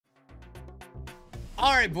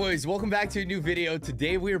All right, boys, welcome back to a new video.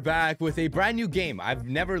 Today we're back with a brand new game. I've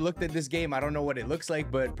never looked at this game. I don't know what it looks like,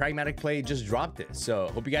 but Pragmatic Play just dropped it. So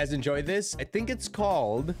hope you guys enjoy this. I think it's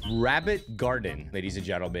called Rabbit Garden, ladies and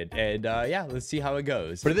gentlemen. And yeah, let's see how it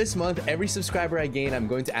goes. For this month, every subscriber I gain, I'm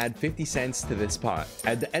going to add 50 cents to this pot.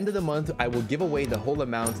 At the end of the month, I will give away the whole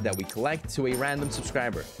amount that we collect to a random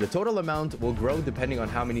subscriber. The total amount will grow depending on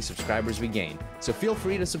how many subscribers we gain. So feel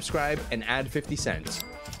free to subscribe and add 50 cents.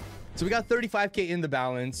 So we got 35k in the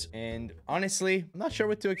balance, and honestly, I'm not sure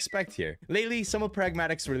what to expect here. Lately, some of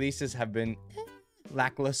Pragmatic's releases have been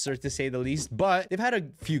lackluster to say the least, but they've had a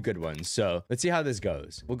few good ones. So let's see how this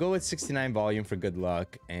goes. We'll go with 69 volume for good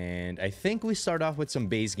luck, and I think we start off with some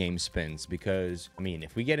base game spins because, I mean,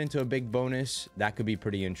 if we get into a big bonus, that could be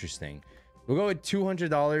pretty interesting. We'll go with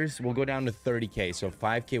 $200. We'll go down to 30k, so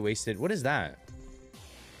 5k wasted. What is that?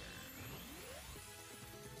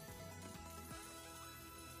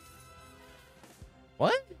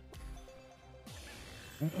 What?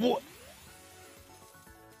 What?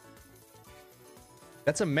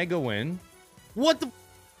 That's a mega win. What the?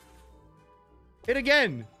 Hit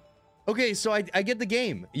again. Okay, so I get the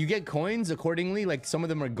game. You get coins accordingly. Like some of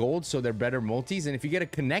them are gold, so they're better multis. And if you get a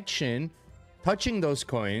connection touching those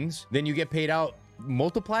coins, then you get paid out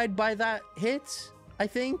multiplied by that hit, I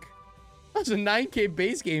think. That's a 9k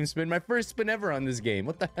base game spin. My first spin ever on this game.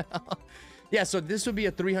 What the hell? Yeah, so this would be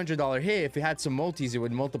a $300 hit. If it had some multis, it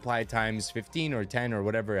would multiply times 15 or 10 or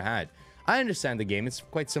whatever it had. I understand the game. It's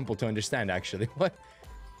quite simple to understand, actually. What?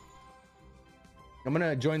 I'm going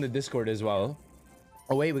to join the Discord as well.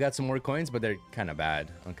 Oh, wait, we got some more coins, but they're kind of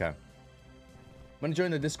bad. Okay. I'm going to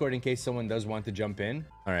join the Discord in case someone does want to jump in.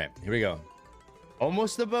 All right, here we go.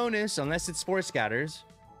 Almost the bonus, unless it's 4 scatters.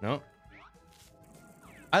 No.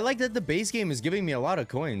 I like that the base game is giving me a lot of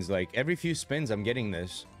coins. Like, every few spins, I'm getting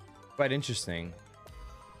this. Quite interesting.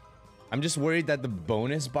 I'm just worried that the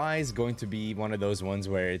bonus buy is going to be one of those ones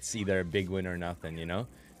where it's either a big win or nothing, you know?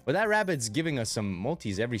 But that rabbit's giving us some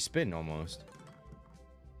multis every spin almost.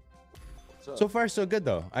 So far, so good,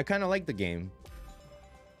 though. I kind of like the game.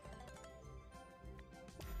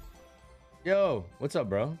 Yo, what's up,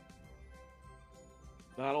 bro?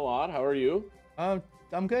 Not a lot. How are you? I'm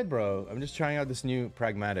good, bro. I'm just trying out this new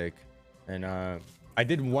Pragmatic. And, I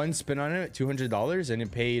did one spin on it, $200, and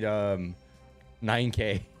it paid,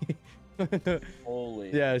 9k.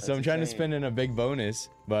 Holy. Yeah, so I'm trying to spin in a big bonus,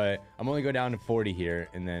 but I'm only go down to 40 here,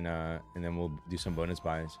 and then we'll do some bonus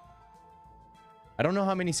buys. I don't know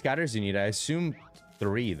how many scatters you need. I assume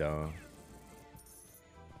 3 though.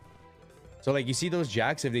 So like you see those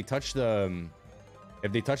jacks, if they touch the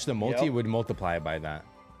multi, it would multiply by that.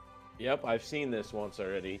 Yep, I've seen this once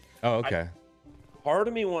already. Oh, okay. Part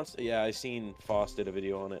of me wants to, yeah, I seen Foss did a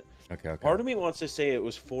video on it. Okay. Part of me wants to say it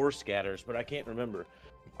was 4 scatters, but I can't remember.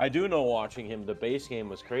 I do know watching him, the base game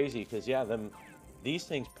was crazy because yeah, these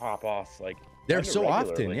things pop off like they're so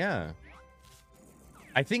often, yeah.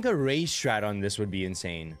 I think a raise strat on this would be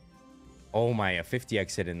insane. Oh my, a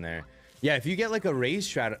 50x hit in there. Yeah, if you get like a raise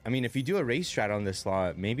strat, I mean, if you do a raise strat on this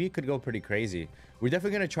slot, maybe it could go pretty crazy. We're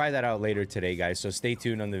definitely gonna try that out later today, guys. So stay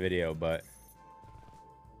tuned on the video, but.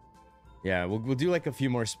 Yeah, we'll do like a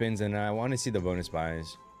few more spins, and I want to see the bonus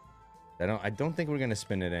buys. I don't think we're gonna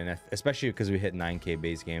spin it in, especially because we hit 9k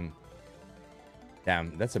base game.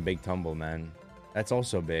 Damn, that's a big tumble, man. That's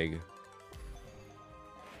also big.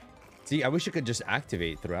 See, I wish it could just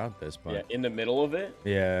activate throughout this, but yeah, in the middle of it.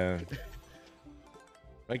 Yeah.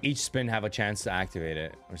 Like each spin have a chance to activate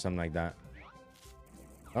it or something like that.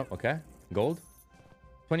 Oh, okay. Gold.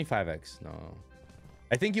 25x. No.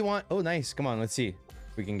 I think you want. Oh, nice. Come on, let's see.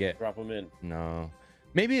 We can get drop them in. No,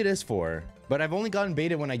 maybe it is 4, but I've only gotten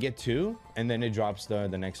baited when I get 2 and then it drops the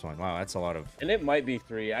next one. Wow, that's a lot of, and it might be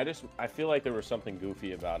 3. I feel like there was something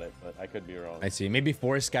goofy about it, but I could be wrong. I see. Maybe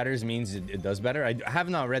 4 scatters means it does better. I have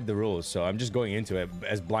not read the rules, so I'm just going into it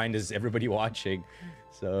as blind as everybody watching.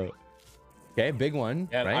 So okay, big one.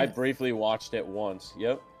 Yeah, right? I briefly watched it once.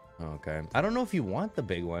 Yep. Okay, I don't know if you want the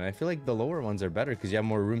big one. I feel like the lower ones are better because you have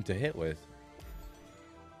more room to hit with.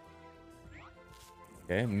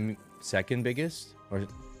 Okay, second biggest, or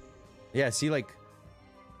yeah, see, like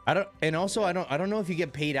I don't know if you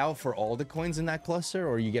get paid out for all the coins in that cluster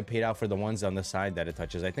or you get paid out for the ones on the side that it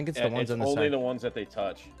touches. I think it's the ones on the side. Only the ones that they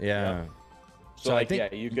touch. Yeah. So like, I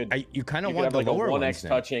think yeah, you kind of want the like lower a 1x ones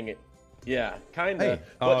touching it. Yeah, kind of. Hey.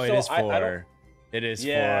 Oh, it is 4. It is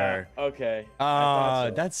 4. Okay.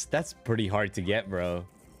 That's pretty hard to get, bro.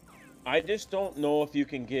 I just don't know if you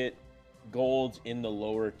can get golds in the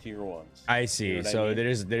lower tier ones. I see. You know So I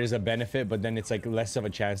mean? there's a benefit, but then it's like less of a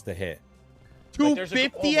chance to hit. Like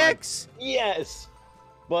 250x? Yes.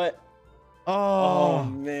 But oh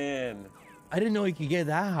man. I didn't know you could get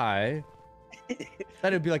that high.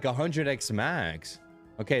 Thought it'd be like 100x max.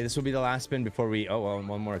 Okay, this will be the last spin before we... Oh, well,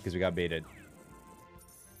 one more because we got baited.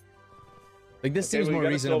 Like, this seems more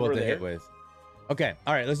reasonable to hit with. Okay,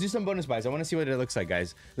 all right, let's do some bonus buys. I want to see what it looks like,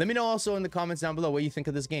 guys. Let me know also in the comments down below what you think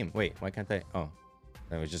of this game. Wait, why can't I? Oh,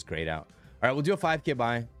 that was just grayed out. All right, we'll do a 5k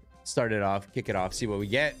buy. Start it off, kick it off, see what we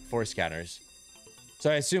get. 4 scatters.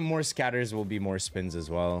 So I assume more scatters will be more spins as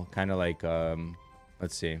well. Kind of like,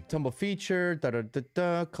 let's see. Tumble feature,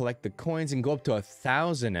 collect the coins and go up to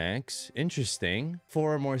 1000x. Interesting.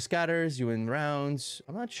 4 more scatters, you win rounds.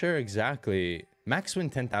 I'm not sure exactly. Max win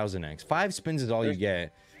 10,000x. 5 spins is all you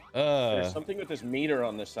get. There's something with this meter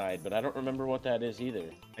on the side, but I don't remember what that is either.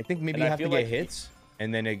 I think maybe you have to get hits,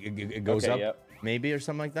 and then it goes up, maybe, or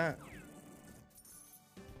something like that.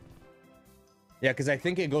 Yeah, because I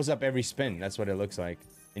think it goes up every spin. That's what it looks like.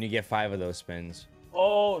 And you get 5 of those spins.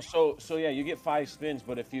 Oh, so yeah, you get 5 spins,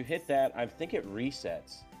 but if you hit that, I think it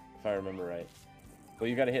resets, if I remember right. But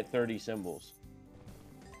you got to hit 30 symbols.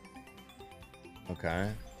 Okay.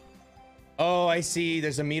 Oh, I see.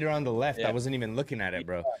 There's a meter on the left. I wasn't even looking at it,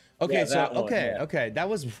 bro. Okay, yeah, so okay, that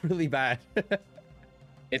was really bad.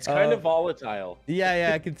 It's kind of volatile.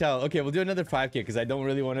 Yeah, I can tell. Okay, we'll do another 5k because I don't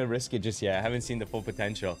really want to risk it just yet. I haven't seen the full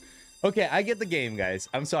potential. Okay, I get the game, guys.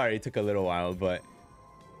 I'm sorry it took a little while, but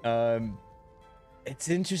it's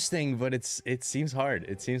interesting, but it seems hard.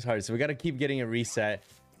 It seems hard. So we got to keep getting a reset,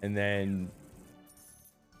 and then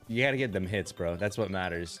you got to get them hits, bro. That's what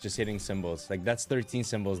matters. Just hitting symbols. Like, that's 13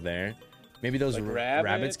 symbols there. Maybe those like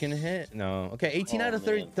rabbits can hit. No. Okay, 18 out of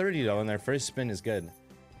 30 though, and their first spin is good.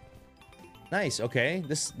 Nice. Okay,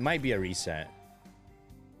 this might be a reset.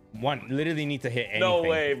 One literally need to hit anything. No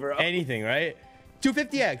way, bro. Anything, right?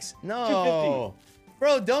 250x. No. 250.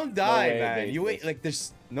 Bro, don't die, no way, man. You wait, like,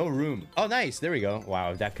 there's no room. Oh, nice. There we go.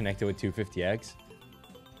 Wow, that connected with 250x.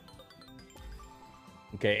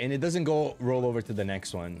 Okay, and it doesn't go roll over to the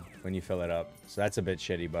next one when you fill it up. So that's a bit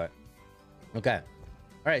shitty, but okay.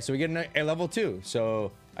 All right, so we get a level 2.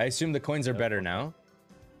 So I assume the coins are better now.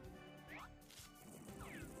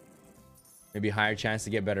 Maybe higher chance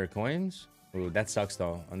to get better coins. Ooh, that sucks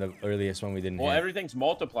though. On the earliest one we didn't hit. Everything's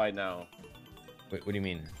multiplied now. Wait, what do you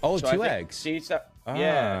mean? Oh, so 2x. See,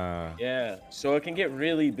 yeah. So it can get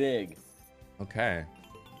really big. Okay.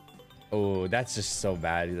 Oh, that's just so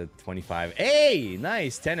bad. The 25. Hey,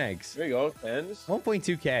 nice. 10x. There you go. 10s.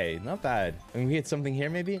 1.2k. Not bad. And we hit something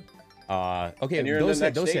here maybe? Okay, and you're those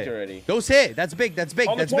in the hit. Already. Those hit. That's big. That's big.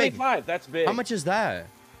 That's 25. big. That's big. How much is that?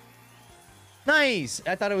 Nice.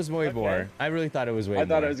 I thought it was way more. I really thought it was way more. I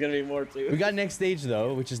thought it was going to be more too. We got next stage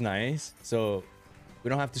though, which is nice. So we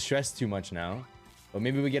don't have to stress too much now. But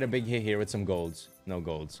maybe we get a big hit here with some golds. No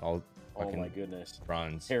golds. All oh my goodness.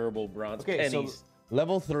 Bronze. Terrible bronze. Okay, pennies. so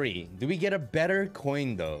level 3. Do we get a better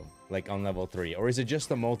coin though? Like on level 3? Or is it just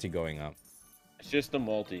the multi going up? It's just the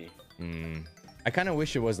multi. I kind of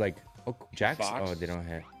wish it was like... Oh, jacks? Fox? Oh, they don't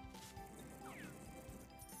hit.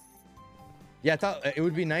 Yeah, I thought it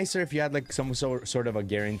would be nicer if you had like some sort of a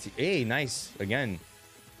guarantee. Hey, nice. Again.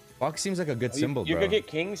 Fox seems like a good symbol, bro. You could get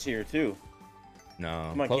kings here too.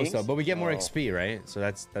 No, close though. But we get more XP, right? So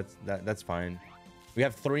that's fine. We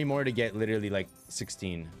have 3 more to get literally like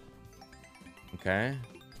 16. Okay.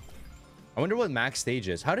 I wonder what max stage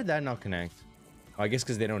is. How did that not connect? Oh, I guess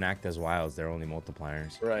because they don't act as wilds. They're only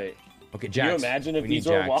multipliers. Right. Okay, jacks. Can you imagine if these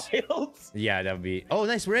were wilds? Yeah, that would be... Oh,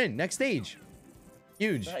 nice. We're in. Next stage.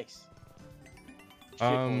 Huge. Nice.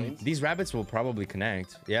 These rabbits will probably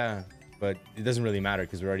connect. Yeah, but it doesn't really matter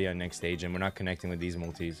because we're already on next stage and we're not connecting with these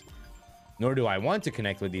multis. Nor do I want to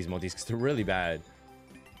connect with these multis because they're really bad.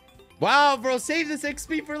 Wow, bro, save this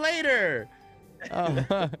XP for later.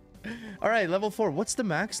 All right, level 4. What's the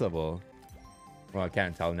max level? Well, I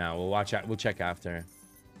can't tell now. We'll watch out. We'll check after.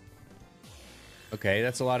 Okay,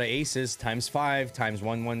 that's a lot of aces. Times 5 times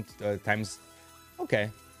 1 times. Okay,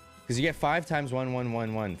 because you get 5 times 1 1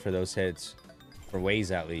 1 1 for those hits. For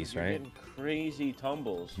ways at least, right? Getting crazy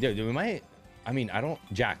tumbles. Dude, we might. I mean, I don't.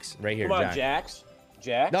 Jacks right here. Come on, jacks.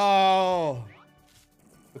 Jacks. No.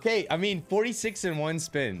 Okay, I mean 46 in 1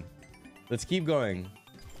 spin. Let's keep going.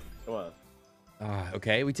 Come on.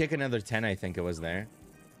 Okay, we take another 10. I think it was there.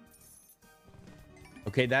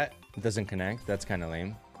 Okay, that doesn't connect. That's kind of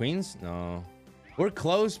lame. Queens? No. We're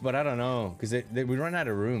close, but I don't know because we run out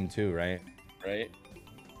of room too, right? Right.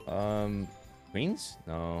 Queens?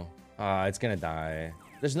 No. It's gonna die.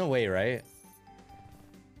 There's no way, right?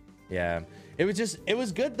 Yeah. It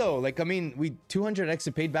was good though. Like, I mean, we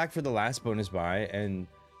 200x paid back for the last bonus buy and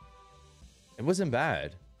it wasn't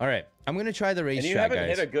bad. All right, I'm gonna try the And you racetrack, haven't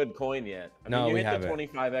guys. hit a good coin yet. I No, mean, you we hit haven't. the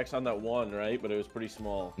 25x on that one, right? But it was pretty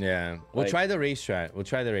small. Yeah, we'll Like- try the racetrack. We'll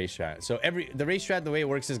try the racetrack. So the racetrack, the way it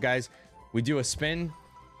works is, guys, we do a spin,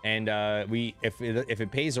 and if it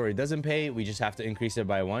pays or it doesn't pay, we just have to increase it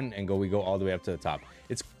by 1 and we go all the way up to the top.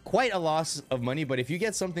 It's quite a loss of money, but if you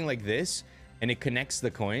get something like this and it connects the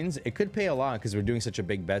coins, it could pay a lot because we're doing such a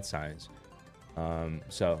big bet size.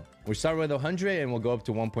 So we start with 100 and we'll go up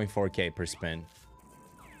to 1.4k per spin.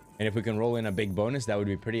 And if we can roll in a big bonus, that would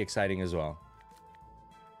be pretty exciting as well.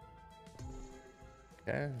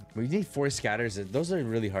 Okay, we need 4 scatters. Those are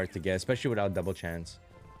really hard to get, especially without double chance.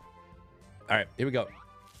 All right, here we go.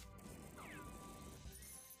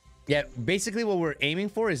 Yeah, basically what we're aiming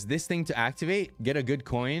for is this thing to activate, get a good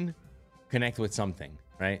coin, connect with something,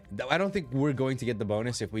 right? I don't think we're going to get the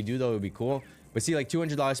bonus. If we do, though, it would be cool. But see, like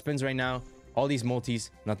 $200 spins right now, all these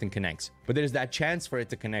multis, nothing connects. But there's that chance for it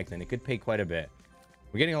to connect, and it could pay quite a bit.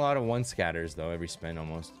 We're getting a lot of 1 scatters, though, every spin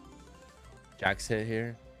almost. Jacks hit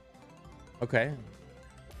here. Okay.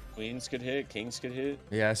 Queens could hit, kings could hit.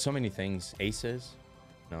 Yeah, so many things. Aces.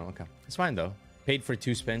 No, okay. It's fine, though. Paid for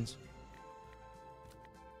 2 spins.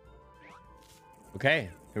 Okay,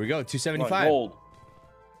 here we go. 275. Gold.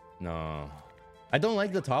 No. I don't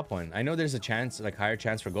like the top one. I know there's a chance, like higher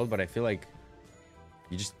chance for gold, but I feel like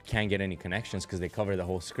you just can't get any connections because they cover the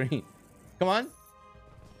whole screen. Come on.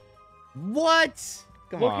 What?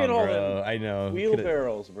 Come Look on, at all bro. them I know.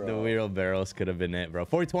 wheelbarrows, bro. The wheelbarrows could have been it, bro.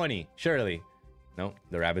 420, surely. No,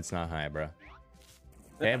 the rabbit's not high, bro.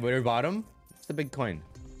 Okay, we're bottom. It's the big coin.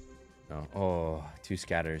 No. Oh, 2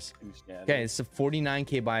 scatters. 2 scatters. Okay, it's a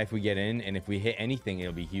 49k buy if we get in, and if we hit anything,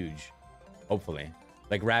 it'll be huge. Hopefully.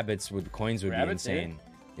 Like rabbits with coins would be insane.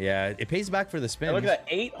 Yeah, it pays back for the spins. Hey, look at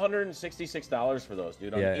that, $866 for those,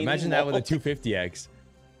 dude. Yeah, imagine that with a 250x.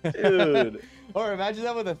 Dude. Or imagine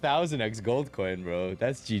that with a 1000x gold coin, bro.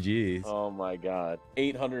 That's GG's. Oh my god.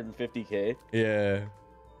 850k. Yeah.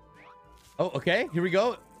 Oh, okay. Here we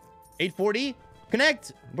go. 840.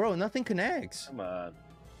 Connect. Bro, nothing connects. Come on.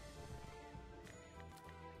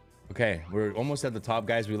 Okay, we're almost at the top,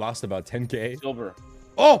 guys. We lost about 10k. Silver.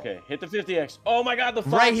 Oh! Okay, hit the 50x. Oh my god, the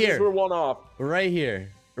foxes Right here. were 1 off. Right here.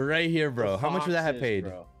 Right here, bro. How much would that have Foxes, paid?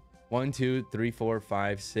 bro. 1, 2, 3, 4,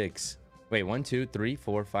 5, 6. Wait, 1, 2, 3,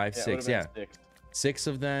 4, 5, 6. Yeah. 6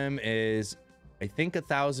 of them is, I think,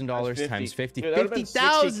 $1,000 times 50. Dude, that would've been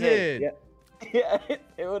 50,000! 60K. Yeah,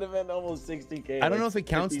 it would have been almost 60k. I don't know if it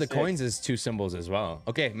counts 56. the coins as 2 symbols as well.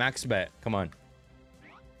 Okay, max bet. Come on.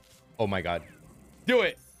 Oh my god. Do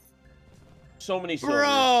it! So many silvers.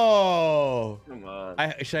 Bro! Come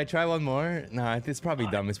on. Should I try one more? No, it's probably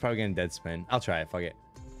dumb. It's probably getting dead spin. I'll try it. Fuck it.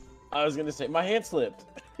 I was gonna say my hand slipped.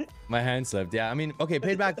 My hand slipped. Yeah, I mean, okay,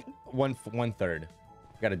 paid back one third.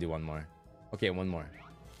 Gotta do one more. Okay, one more.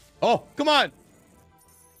 Oh, come on!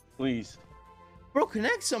 Please. Bro,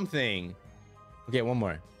 connect something. Okay, one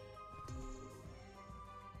more.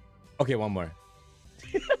 Okay, one more.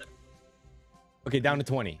 Okay, down to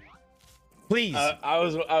 20. Please. I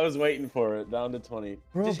was waiting for it. Down to 20.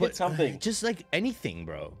 Bro, just hit something. Just like anything,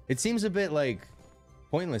 bro. It seems a bit like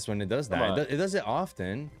pointless when it does Come that. on. It does it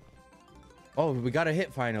often. Oh, we got a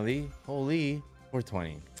hit finally. Holy,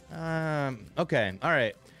 420. Okay, all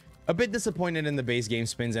right. A bit disappointed in the base game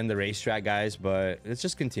spins and the racetrack, guys, but let's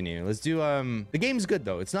just continue. Let's do the game's good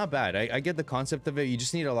though. It's not bad. I get the concept of it. You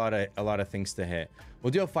just need a lot of things to hit.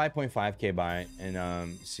 We'll do a 5.5k buy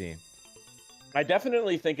and see. I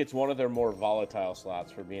definitely think it's one of their more volatile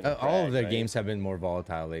slots for being a all of their right? games have been more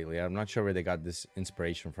volatile lately. I'm not sure where they got this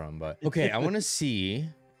inspiration from, but okay. I want to see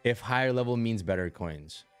if higher level means better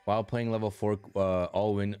coins. While playing level 4,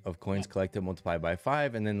 all win of coins collected multiplied by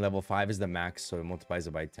 5, and then level 5 is the max, so it multiplies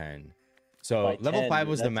it by 10. So By level 10, 5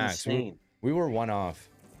 was the that's max. insane. We were 1 off.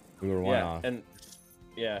 We were 1 off. And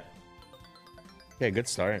yeah. Okay, good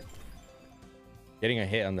start. Getting a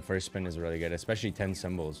hit on the first spin is really good, especially 10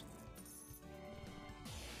 symbols.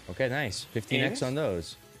 Okay, nice. 15x on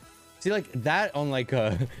those. See, like that on like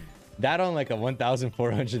a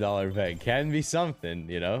 $1,400 bet can be something,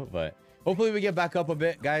 you know. But hopefully we get back up a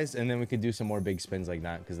bit, guys, and then we could do some more big spins like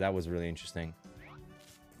that because that was really interesting.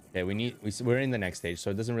 Okay, we're in the next stage,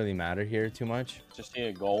 so it doesn't really matter here too much. Just need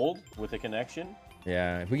a gold with a connection.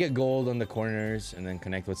 Yeah, if we get gold on the corners and then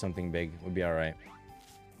connect with something big, we'll be all right.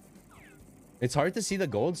 It's hard to see the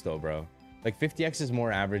golds though, bro. Like 50x is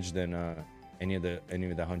more average than any of the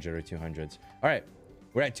 100 or 200s. All right,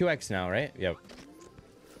 we're at 2x now, right? Yep.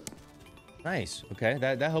 Nice. Okay,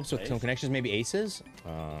 that helps with some connections. Maybe aces.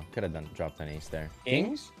 Could have dropped an ace there.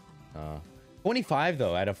 Kings. 25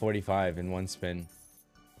 though, out of 45 in one spin.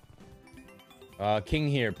 King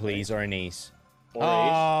here, please, or an ace. Or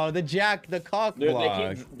Oh, the cock Dude,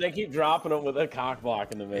 block. they keep dropping them with a cock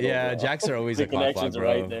block in the middle. Yeah, bro. jacks are always the a cock block, connections bro.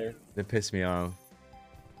 right there. They piss me off.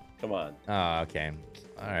 Come on. Oh, okay.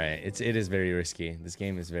 All right. It is very risky. This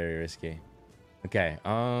game is very risky. Okay.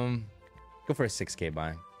 Go for a 6K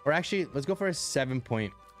buy. Or actually, let's go for a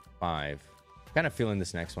 7.5. Kind of feeling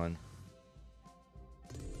this next one.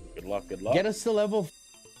 Good luck. Good luck. Get us to level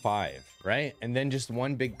 5, right? And then just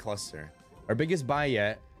one big cluster. Our biggest buy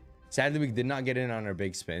yet. Sadly, we did not get in on our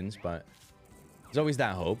big spins, but there's always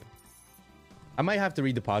that hope. I might have to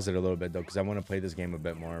redeposit a little bit, though, because I want to play this game a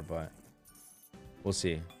bit more, but we'll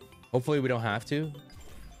see. Hopefully, we don't have to.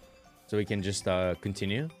 So we can just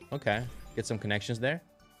continue. Okay. Get some connections there.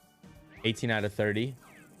 18 out of 30.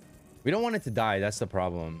 We don't want it to die. That's the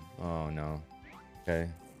problem. Oh, no. Okay.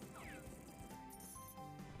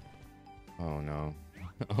 Oh, no.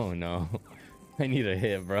 Oh, no. I need a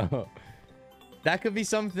hit, bro. That could be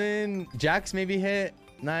something. Jacks maybe hit.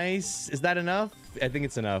 Nice. Is that enough? I think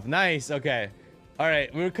it's enough. Nice. Okay. All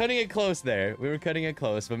right. We were cutting it close there. We were cutting it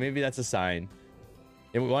close, but maybe that's a sign.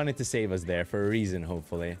 It wanted to save us there for a reason,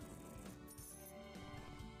 hopefully.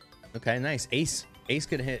 Okay, nice. Ace. Ace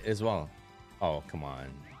could hit as well. Oh, come on.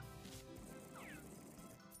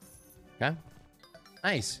 Okay.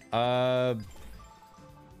 Nice. I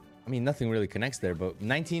mean, nothing really connects there, but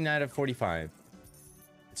 19 out of 45.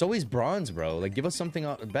 It's always bronze, bro. Like, give us something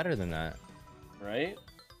better than that. Right?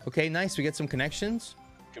 Okay, nice. We get some connections.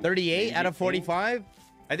 38 out of 45.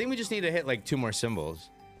 I think we just need to hit, like, 2 more symbols.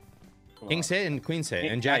 Kings hit and queens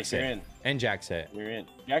hit and jacks hit. And jacks hit. You're in.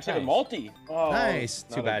 Jacks hit a multi. Oh, nice.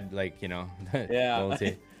 Too bad, like, you know. Yeah.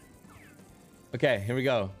 Multi. Okay, here we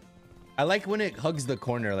go. I like when it hugs the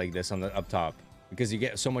corner like this on the up top because you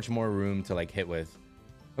get so much more room to, like, hit with.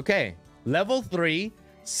 Okay, level 3,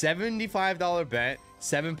 $75 bet,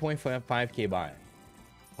 7.5K buy.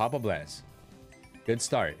 Papa bless. Good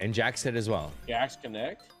start. And jacks hit as well. Jacks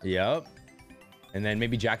connect. Yep. And then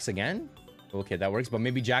maybe jacks again. Okay, that works. But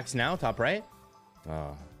maybe jacks now, top right.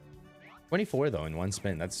 24 though in one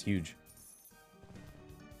spin. That's huge.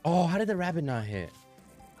 Oh, how did the rabbit not hit?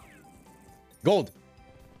 Gold.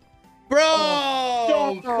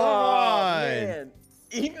 Bro, come on. Man.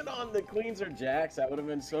 Even on the queens or jacks, that would have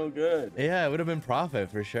been so good. Yeah, it would have been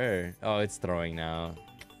profit for sure. Oh, it's throwing now.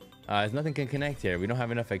 There's nothing can connect here. We don't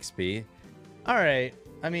have enough XP. All right.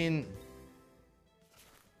 I mean,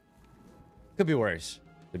 could be worse,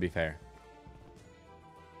 to be fair.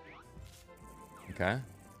 Okay.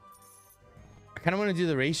 I kind of want to do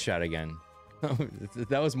the race shot again.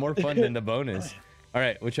 That was more fun than the bonus. All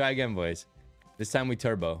right, we'll try again, boys. This time we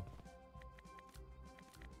turbo.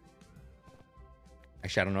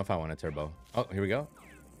 Actually, I don't know if I want a turbo. Oh, here we go.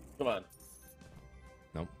 Come on.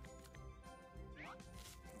 Nope.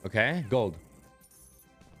 Okay, gold.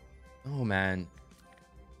 Oh, man.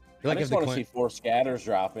 I just want to see 4 scatters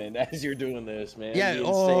drop in as you're doing this, man. Yeah,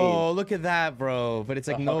 oh, look at that, bro. But it's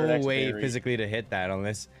like no way physically to hit that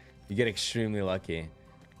unless you get extremely lucky.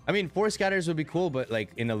 I mean, 4 scatters would be cool, but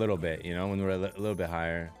like in a little bit, you know, when we're a little bit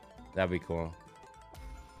higher. That'd be cool.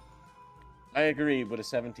 I agree, but a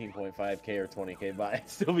 17.5K or 20K buy it'd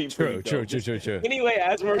still be true. Anyway,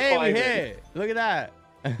 as we're climbing. We hit. Look at that.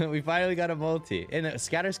 We finally got a multi. And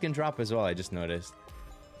scatters can drop as well, I just noticed.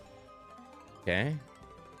 Okay.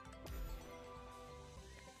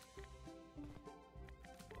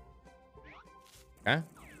 Okay.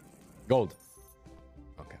 Gold.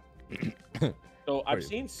 Okay. So I've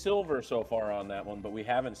seen silver so far on that one, but we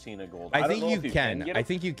haven't seen a gold. I think you can. I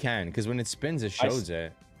think you can, because when it spins, it shows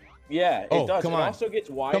it. Yeah, it does. Come it on. also gets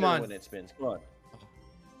wider when it spins. Come on.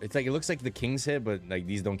 It's like it looks like the kings hit, but like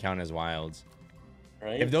these don't count as wilds.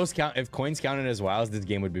 Right? If coins counted as wilds, this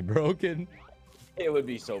game would be broken. It would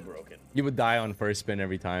be so broken. You would die on first spin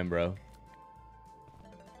every time, bro.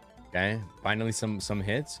 Okay, finally some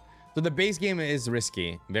hits. So the base game is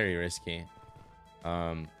risky, very risky.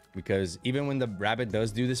 Because even when the rabbit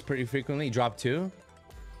does do this pretty frequently, drop 2.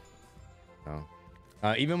 Oh.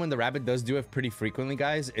 Even when the rabbit does do it pretty frequently,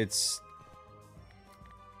 guys,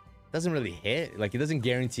 doesn't really hit. Like, it doesn't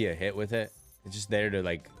guarantee a hit with it. It's just there to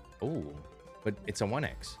like, oh, but it's a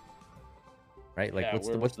 1x, right? Like, yeah,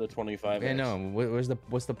 what's the 25? Yeah, no.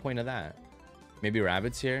 What's the point of that? Maybe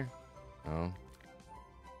rabbits here. Oh.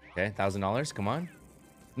 Okay, $1,000. Come on.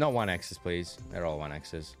 No 1x's, please. They're all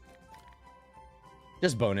 1x's.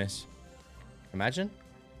 Just bonus. Imagine.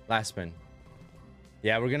 Last spin.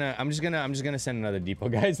 Yeah, I'm just gonna send another depot,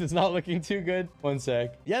 guys. It's not looking too good. One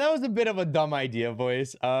sec. Yeah, that was a bit of a dumb idea,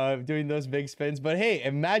 boys. Doing those big spins. But hey,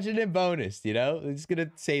 imagine it bonus, you know? I'm just gonna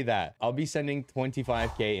say that. I'll be sending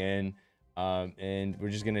 25K in. And we're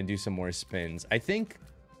just gonna do some more spins. I think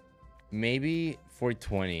Maybe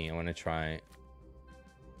 420. I want to try.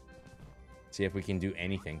 See if we can do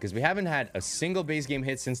anything. Because we haven't had a single base game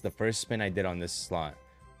hit since the first spin I did on this slot.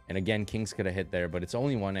 And again, kings could have hit there, but it's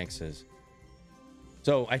only 1x's.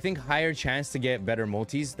 So I think higher chance to get better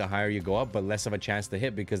multis the higher you go up, but less of a chance to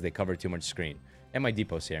hit because they cover too much screen. And my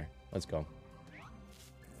depots here. Let's go.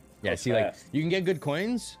 Yeah, see, like, you can get good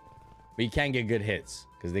coins, but you can't get good hits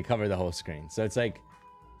because they cover the whole screen. So it's like,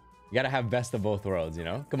 you got to have best of both worlds, you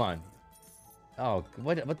know? Come on. Oh,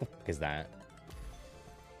 what the fuck is that?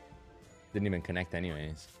 Didn't even connect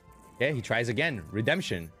anyways. Okay, he tries again.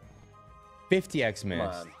 Redemption. 50x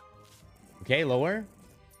miss. Okay, lower.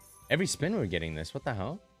 Every spin we're getting this. What the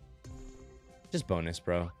hell? Just bonus,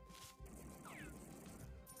 bro.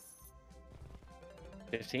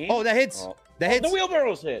 15? Oh, that hits. Oh. That hits. The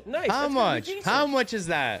wheelbarrows hit. Nice. How much? How much is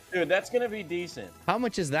that? Dude, that's going to be decent. How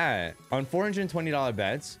much is that? On $420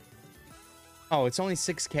 bets? Oh, it's only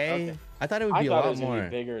 6K. Okay. I thought it would be a lot more. Be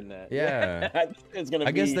bigger than that. Yeah. It's gonna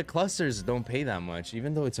I guess the clusters don't pay that much,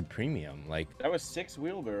 even though it's a premium. Like that was 6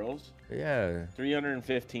 wheelbarrows. Yeah.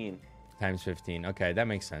 315 times 15. Okay, that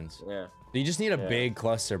makes sense. Yeah. So you just need a big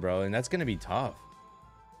cluster, bro, and that's gonna be tough.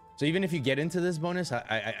 So even if you get into this bonus,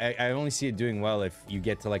 I only see it doing well if you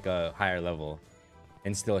get to like a higher level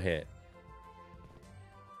and still hit.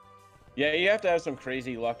 Yeah, you have to have some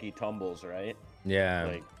crazy lucky tumbles, right? Yeah.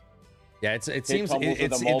 Like, yeah, it seems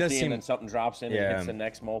it does seem, and then something drops in and hits the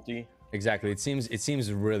next multi. Exactly. It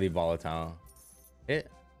seems really volatile.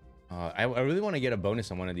 I really want to get a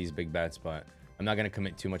bonus on one of these big bets, but I'm not gonna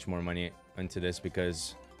commit too much more money into this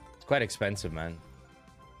because it's quite expensive, man.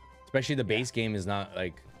 Especially the base game is not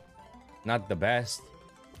the best.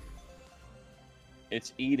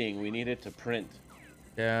 It's eating. We need it to print.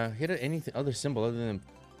 Yeah, hit anything other symbol other than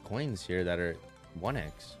coins here that are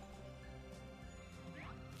 1x.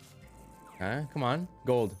 Huh? Come on.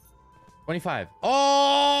 Gold. 25.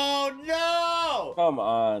 Oh, no! Come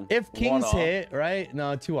on. If kings hit, right?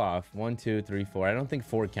 No, 2 off. 1, 2, 3, 4. I don't think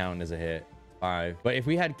 4 count as a hit. 5. But if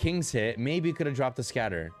we had kings hit, maybe it could have dropped the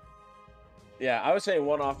scatter. Yeah, I was saying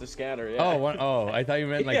 1 off the scatter. Yeah. Oh, oh, I thought you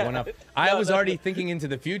meant like 1 off. I was already thinking into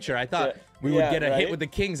the future. I thought we would get a hit with the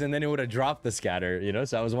kings and then it would have dropped the scatter, you know?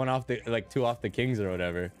 So I was 1 off the, like 2 off the kings or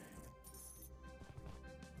whatever.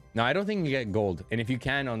 No, I don't think you get gold. And if you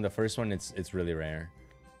can on the first one, it's really rare.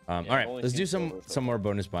 All right, let's do some more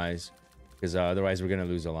bonus buys because otherwise we're going to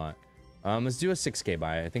lose a lot. Let's do a 6K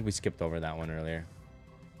buy. I think we skipped over that one earlier.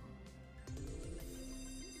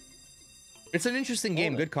 It's an interesting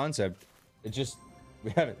game. Good concept. It just,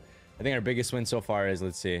 we haven't, I think our biggest win so far is,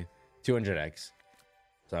 let's see, 200x.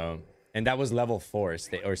 So, and that was level 4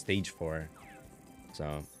 or stage 4.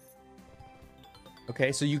 So,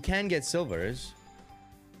 okay, so you can get silvers.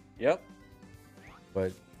 Yep.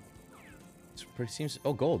 But it seems,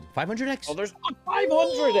 oh, gold. 500x. Oh, there's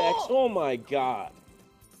 500x. Oh my god.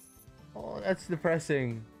 Oh, that's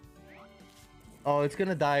depressing. Oh, it's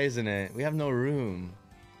gonna die, isn't it? We have no room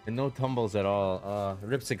and no tumbles at all.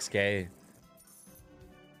 Rip 6K.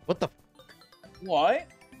 What the? What?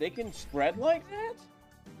 They can spread like that?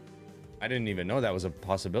 I didn't even know that was a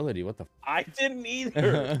possibility. What the? I didn't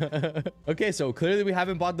either. Okay, so clearly we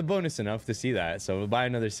haven't bought the bonus enough to see that. So we'll buy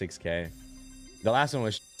another 6K. The last one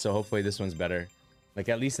was so hopefully this one's better. Like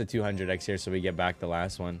at least the 200x here so we get back the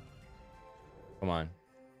last one. Come on.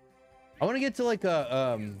 I want to get to like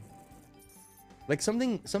a like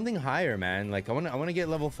something higher, man. Like I want to get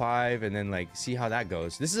level 5 and then like see how that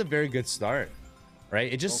goes. This is a very good start.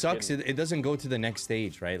 Right? It just sucks it doesn't go to the next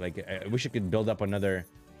stage, right? Like I wish it could build up another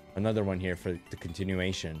one here for the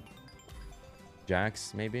continuation.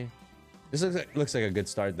 Jacks, maybe. This looks like a good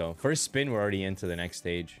start though. First spin, we're already into the next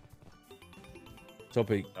stage. Let's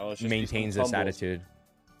hope it maintains this attitude.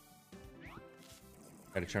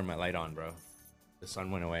 Gotta turn my light on, bro. The sun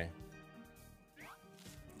went away.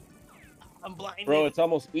 I'm blinded. Bro, it's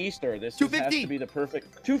almost Easter. This has to be the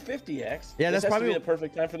perfect 250x. Yeah, that's probably the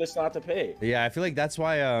perfect time for this slot to pay. Yeah, I feel like that's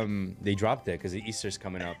why they dropped it because the Easter's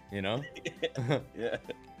coming up, you know? Yeah.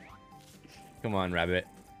 Come on, rabbit.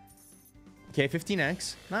 Okay,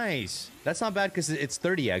 15x. Nice. That's not bad because it's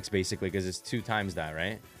 30x basically because it's 2 times that,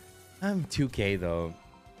 right? I'm 2K though.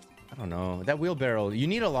 I don't know. That wheelbarrow, you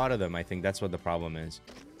need a lot of them. I think that's what the problem is.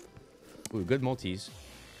 Ooh, good multis.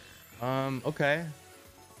 Okay.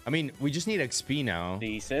 I mean, we just need XP now.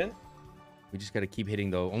 Decent. We just gotta keep hitting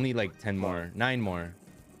though. Only like 10 more. 9 more.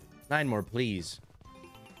 9 more, please.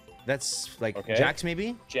 That's like jacks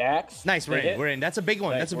maybe? Jacks. Nice, we're in. We're in. That's a big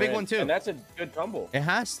one. That's a big one too. And that's a good tumble. It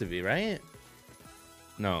has to be, right?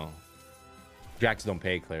 No. Jacks don't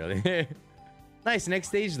pay, clearly. Nice, next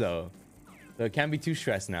stage though. So it can't be too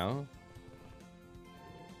stressed now.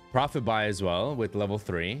 profit buy as well with level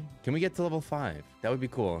 3. Can we get to level 5? That would be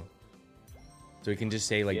cool. So we can just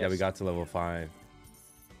say like that we got to level 5.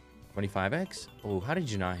 25x? Oh, how did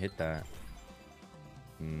you not hit that?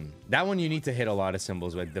 That one you need to hit a lot of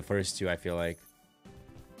symbols with. The first two, I feel like.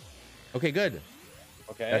 Okay, good.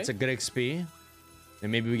 Okay. That's a good XP.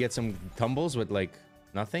 And maybe we get some tumbles with like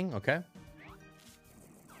nothing. Okay.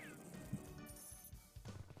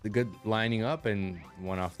 The good lining up and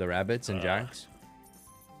one off the rabbits and jacks.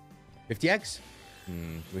 50x?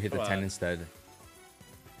 We hit the 10 instead.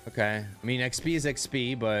 Okay. I mean, XP is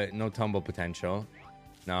XP, but no tumble potential.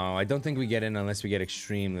 No, I don't think we get in unless we get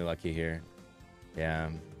extremely lucky here. Yeah.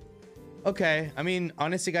 Okay. I mean,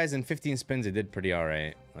 honestly, guys, in 15 spins, it did pretty all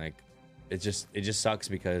right. Like, it just sucks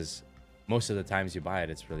because most of the times you buy it,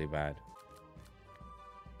 it's really bad.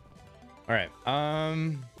 All right.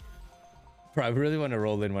 Bro, I really want to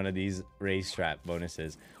roll in one of these race trap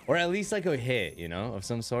bonuses, or at least like a hit, you know, of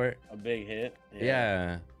some sort. A big hit.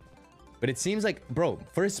 Yeah. But it seems like, bro,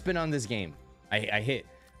 first spin on this game, I hit.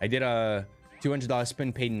 I did a $200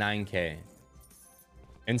 spin, paid 9K.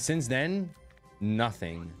 And since then,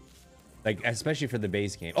 nothing. Like, especially for the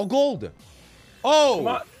base game. Oh, gold! Oh! Come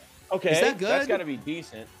on. Okay. Is that good? That's got to be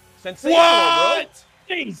decent. Sensational, What?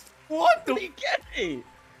 bro. Jeez. What the? What are you getting?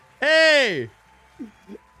 Hey!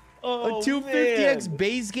 Oh, A 250x man.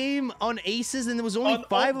 base game on aces, and there was only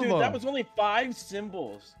 5 of dude, them. that was only 5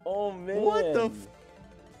 symbols. Oh, man. What the?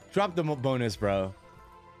 Drop the bonus, bro.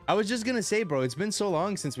 I was just gonna say, bro, it's been so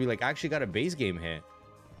long since we like actually got a base game hit.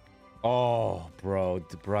 Oh, bro,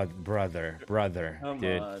 brother, Come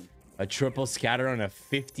dude. on. A triple scatter on a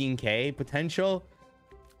 15K potential,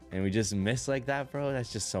 and we just miss like that, bro.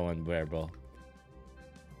 That's just so unbearable.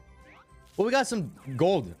 Well, we got some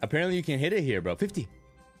gold. Apparently, you can hit it here, bro. 50.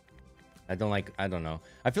 I don't know.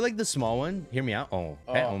 I feel like the small one. Hear me out. Oh,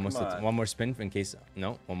 okay, almost one more spin in case.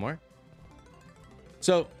 No, one more.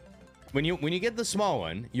 So, when you get the small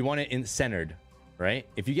one, you want it in centered, right?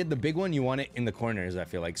 If you get the big one, you want it in the corners. I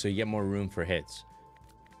feel like so you get more room for hits.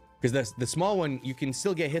 Because the small one, you can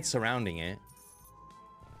still get hits surrounding it,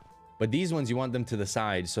 but these ones you want them to the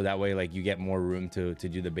side, so that way like you get more room to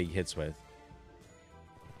do the big hits with.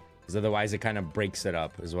 Because otherwise, it kind of breaks it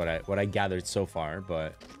up, is what I gathered so far.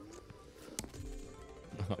 But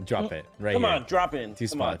drop it right Come here. on, drop in. 2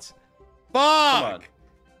 Come spots. on. Fuck.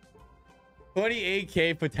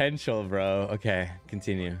 28K potential, bro. Okay,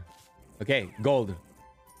 continue. Okay, gold.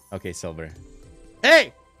 Okay, silver.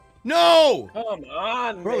 Hey! No! Come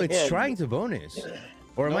on, Bro, man. it's trying to bonus.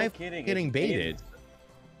 Or am No I kidding, getting it's baited? baited.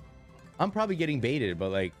 I'm probably getting baited,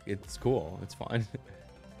 but like, it's cool. It's fun.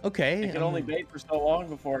 Okay. It can only bait for so long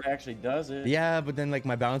before it actually does it. Yeah, but then like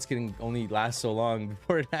my balance can only last so long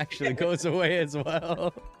before it actually goes away as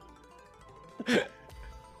well.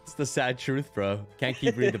 It's the sad truth, bro. Can't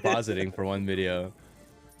keep redepositing for one video.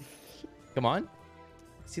 Come on.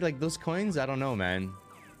 See, like those coins, I don't know, man.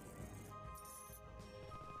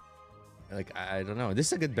 Like, I don't know. This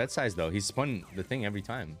is a good bet size, though. He's spun the thing every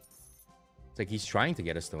time. It's like he's trying to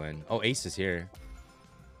get us to win. Oh, ace is here.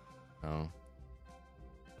 Oh.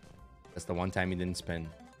 That's the one time he didn't spin.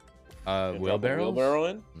 Wheelbarrows? Wheelbarrow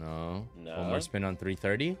in? No. No. One more spin on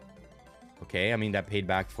 330. Okay, I mean, that paid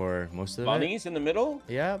back for most of it. Bunnies in the middle?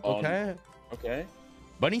 Yeah, okay. Okay.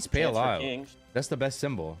 Bunnies pay a Chance for lot. kings. That's the best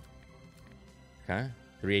symbol. Okay.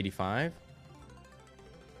 385.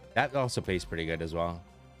 That also pays pretty good as well.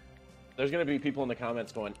 There's going to be people in the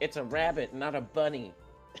comments going, it's a rabbit, not a bunny.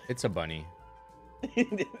 It's a bunny.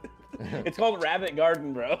 It's called Rabbit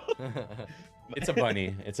Garden, bro. It's a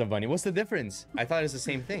bunny. It's a bunny. What's the difference? I thought it was the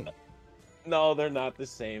same thing. No, they're not the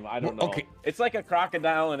same. I don't know. Okay. It's like a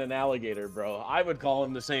crocodile and an alligator, bro. I would call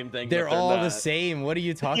them the same thing. They're but all not. the same. What are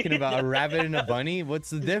you talking about? A rabbit and a bunny? What's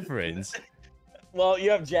the difference? Well,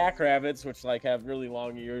 you have jackrabbits, which like have really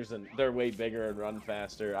long ears and they're way bigger and run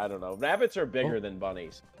faster. I don't know. Rabbits are bigger than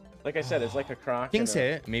bunnies. Like I said, it's like a croc. King's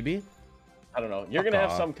hit, maybe. I don't know. You're gonna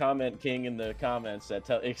have some comment king in the comments that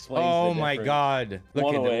explains. Oh the my difference. God! Look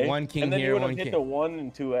One at away. the one king and then here, you would one have hit king. the 1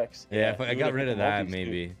 and 2x. Yeah, I you got would rid have of hit the that multis, too.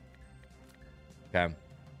 maybe. Okay.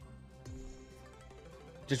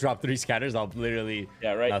 Just drop 3 scatters. I'll literally.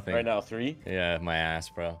 Yeah, right. Nothing. Right now 3. Yeah, my ass,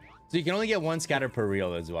 bro. So you can only get 1 scatter per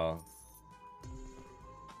reel as well.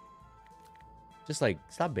 Just like,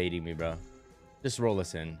 stop baiting me, bro. Just roll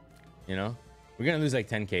us in, you know? We're gonna lose like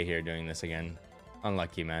 10K here doing this again.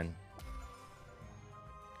 Unlucky, man.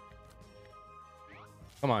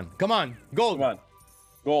 Come on. Come on. Gold. Come on.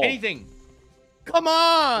 Gold. Anything. Come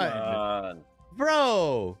on. Come on.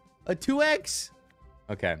 Bro. A 2x?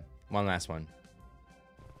 Okay. One last one.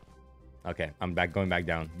 Okay. I'm going back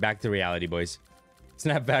down. Back to reality, boys.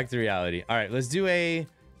 Snap back to reality. All right. Let's do a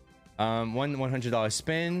One $100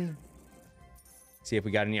 spin. See if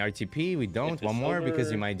we got any RTP. We don't. One more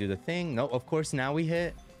because you might do the thing. No, of course, now we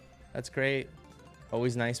hit. That's great.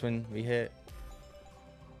 Always nice when we hit.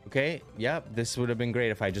 Okay, yep. This would have been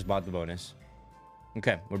great if I just bought the bonus.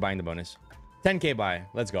 Okay, we're buying the bonus. 10K buy.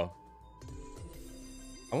 Let's go.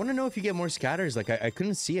 I want to know if you get more scatters. Like, I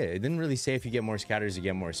couldn't see it. It didn't really say if you get more scatters, you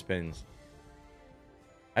get more spins.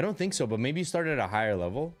 I don't think so, but maybe you start at a higher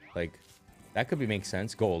level. Like, that could make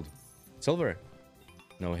sense. Gold. Silver.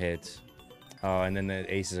 No hits. Oh, and then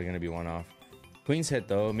the aces are going to be one off. Queens hit,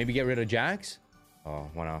 though. Maybe get rid of jacks. Oh,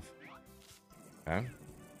 one off. Okay.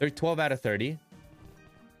 They're 12 out of 30.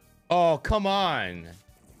 Oh, come on.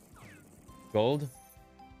 Gold.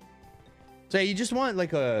 So yeah, you just want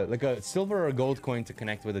like a silver or gold coin to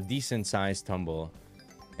connect with a decent sized tumble.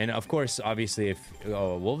 And of course, obviously, if...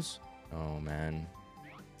 Oh, wolves? Oh, man.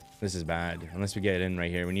 This is bad. Unless we get it in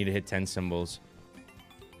right here. We need to hit 10 symbols.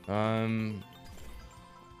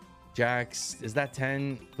 Jacks. Is that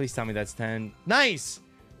 10? Please tell me that's 10. Nice!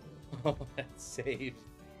 Oh, that's saved.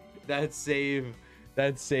 That's save.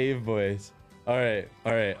 That's save, boys. All right.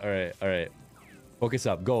 All right. All right. All right. Focus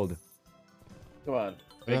up. Gold. Come on.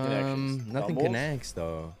 Make connections. Nothing Tumbles? connects,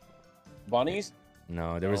 though. Bunnies?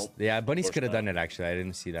 No, there was... Yeah, bunnies could have done it, actually. I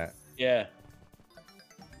didn't see that. Yeah.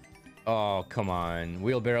 Oh, come on.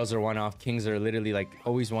 Wheelbarrows are one off. Kings are literally, like,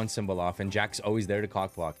 always one symbol off. And Jack's always there to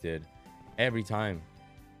cock block, dude. Every time.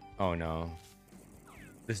 Oh, no.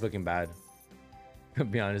 This is looking bad. To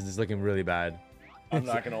be honest, this is looking really bad. I'm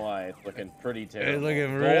not going to lie. It's looking pretty terrible. It's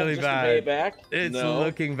looking really bad. Back? It's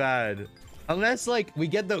looking bad. Unless, like, we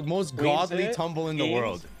get the most godly tumble in the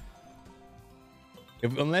world.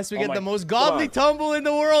 Unless we get the most godly tumble in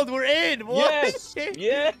the world, we're in. What? Yes.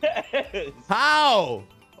 Yes. How?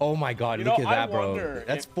 Oh my God! Look at that, bro.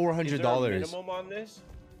 That's $400. Minimum on this?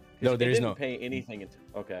 No, there is no. Pay anything.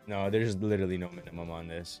 Okay. No, there's literally no minimum on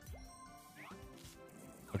this.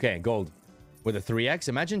 Okay, gold with a 3x.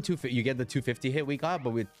 Imagine you get the 250 hit we got, but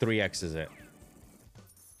with 3x is it?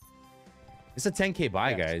 It's a 10K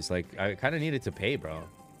buy, guys. Like, I kind of needed to pay, bro.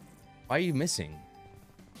 Why are you missing?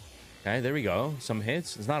 Okay, there we go. Some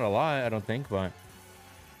hits. It's not a lot, I don't think, but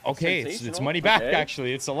okay, it's money back. Okay.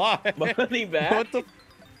 Actually, it's a lot. Money back. What the?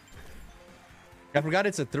 I forgot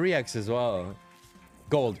it's a 3x as well.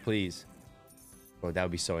 Gold, please. Oh, that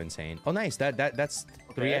would be so insane. Oh, nice. That's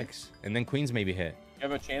 3x, and then queens maybe hit. You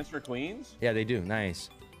have a chance for queens? Yeah, they do. Nice.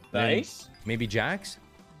 Nice. Then maybe jacks.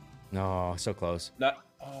 No, so close.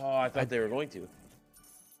 Oh, I thought they were going to.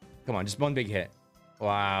 Come on, just one big hit.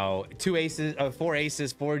 Wow, 2 aces, 4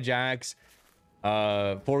 aces, 4 jacks,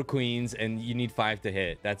 4 queens, and you need 5 to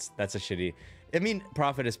hit. That's a shitty. I mean,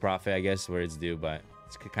 profit is profit, I guess, where it's due, but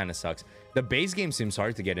it kind of sucks. The base game seems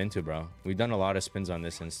hard to get into, bro. We've done a lot of spins on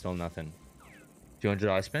this and still nothing.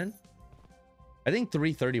 $200 spin? I think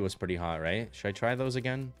 330 was pretty hot, right? Should I try those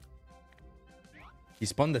again? He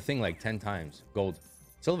spun the thing like 10 times. Gold.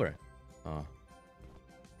 Silver. Oh.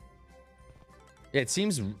 Yeah, it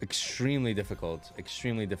seems extremely difficult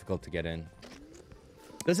to get in.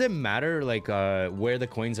 Does it matter like where the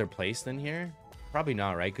coins are placed in here? Probably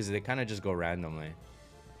not, right? Because they kind of just go randomly.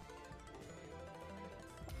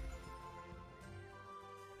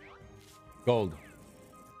 Gold.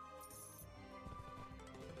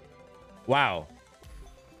 Wow.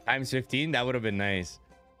 Times 15? That would have been nice.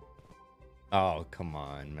 Oh, come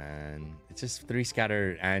on, man. It's just 3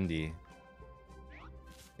 scatter Andy.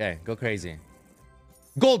 Okay, go crazy.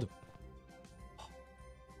 Gold.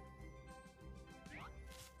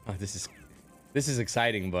 Oh, this is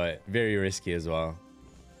exciting, but very risky as well.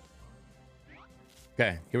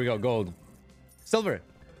 Okay, here we go. Gold. Silver.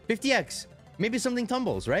 50x. Maybe something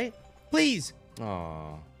tumbles, right? Please.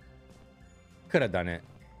 Oh. Could have done it.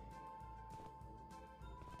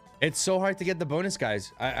 It's so hard to get the bonus,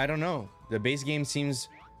 guys. I don't know. The base game seems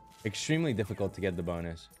extremely difficult to get the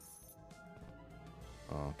bonus.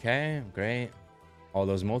 Okay, great. All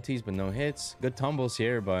those multis, but no hits. Good tumbles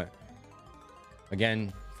here, but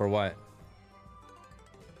again, for what?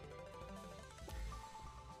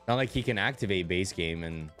 Not like he can activate base game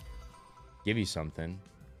and give you something.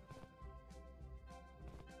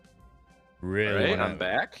 Really? All right, I'm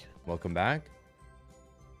back. Welcome back.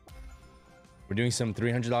 We're doing some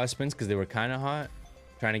 $300 spins because they were kind of hot.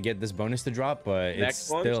 Trying to get this bonus to drop, but next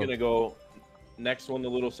one's still... gonna go. Next one, the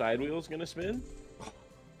little side wheel's gonna spin.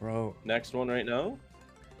 Bro. Next one right now.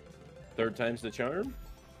 3rd time's the charm.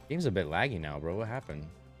 Game's a bit laggy now, bro. What happened?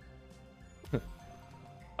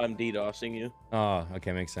 I'm DDoSing you. Oh,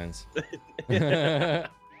 okay, makes sense. Okay,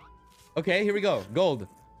 here we go. Gold.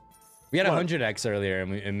 We had 100x earlier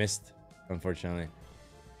and we missed, unfortunately.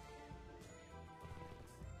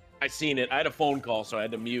 I seen it. I had a phone call, so I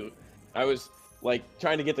had to mute. I was like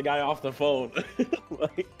trying to get the guy off the phone.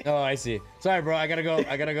 Like, Oh, I see. Sorry, bro. I gotta go.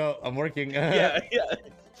 I gotta go. I'm working. yeah.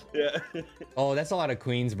 Oh, that's a lot of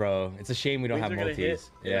queens, bro. It's a shame we don't have Queens are gonna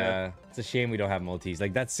multis. hit. Yeah, it's a shame we don't have multis.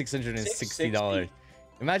 Like that's $660.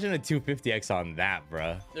 Imagine a 250x on that,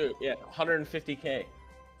 bro. Dude, yeah, 150K.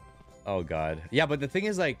 Oh god. Yeah, but the thing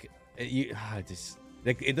is, like, just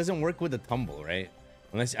like it doesn't work with the tumble, right?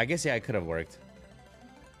 Unless I guess, yeah, it could have worked.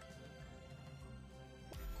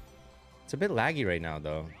 It's a bit laggy right now,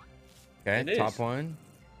 though. Okay, top one.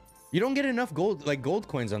 You don't get enough gold, like gold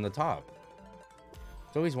coins on the top.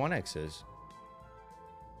 It's always 1x's.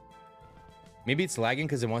 Maybe it's lagging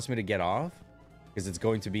because it wants me to get off, because it's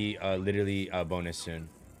going to be literally a bonus soon,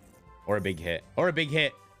 or a big hit, or a big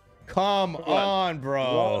hit. Come on, bro.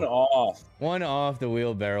 One off. One off the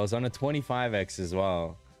wheelbarrows on a 25x as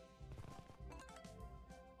well.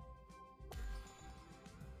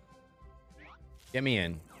 Get me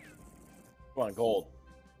in. Come on, gold.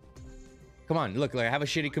 Come on, look, like I have a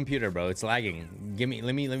shitty computer, bro. It's lagging.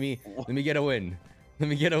 Let me get a win. Let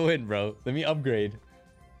me get a win, bro. Let me upgrade.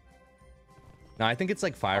 No, I think it's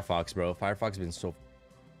like Firefox, bro. Firefox has been so...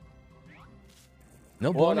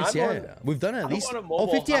 No bonus yet. We've done it at least. Oh,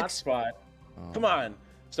 50x. Oh. Come on.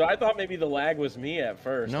 So I thought maybe the lag was me at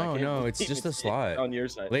first. No, it's just a slot. On your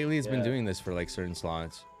side. Lately, it's been doing this for like certain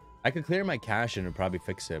slots. I could clear my cache and it'd probably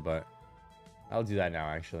fix it, but I'll do that now,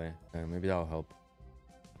 actually. Maybe that'll help.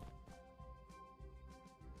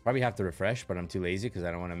 Probably have to refresh, but I'm too lazy because I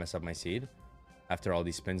don't want to mess up my seed after all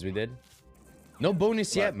these spins we did. No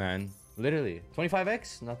bonus yet, man. Literally.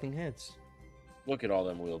 25x, nothing hits. Look at all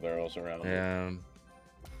them wheelbarrows around. Yeah.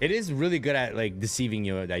 It is really good at like deceiving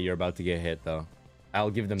you that you're about to get hit, though. I'll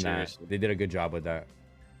give them that. They did a good job with that.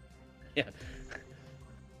 Yeah.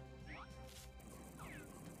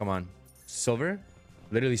 Come on. Silver?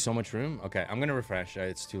 Literally so much room. Okay, I'm gonna refresh.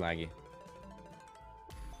 It's too laggy.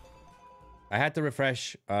 I had to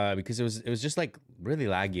refresh because it was just like really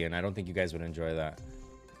laggy, and I don't think you guys would enjoy that.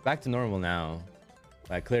 Back to normal now.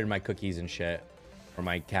 I cleared my cookies and shit, or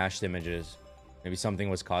my cached images. Maybe something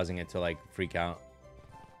was causing it to like freak out.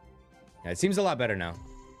 Yeah, it seems a lot better now.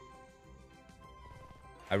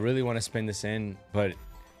 I really want to spin this in, but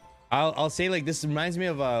I'll say like this reminds me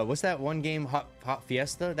of what's that one game, Hot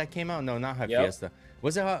Fiesta, that came out? No, not Hot Fiesta.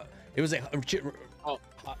 Was it Hot? It was like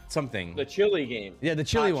something. The chili game. Yeah, the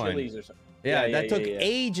chili one. Chilies or something. Yeah, that took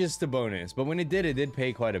ages to bonus, but when it did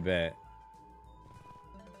pay quite a bit.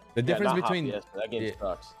 The difference between Hot Fiesta, that game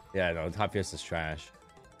sucks. Yeah, no, Hot Fiesta's trash.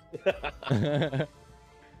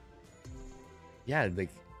 Yeah, like,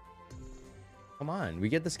 come on, we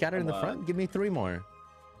get the scatter in the front. Give me 3 more.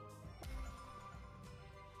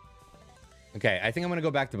 Okay, I think I'm gonna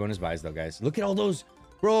go back to bonus buys though, guys. Look at all those,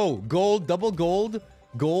 bro. Gold, double gold,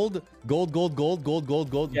 gold.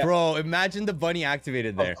 Yeah. Bro, imagine the bunny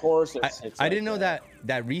activated there. Of course, I didn't know that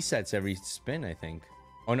resets every spin. I think.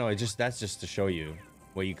 Oh no, that's just to show you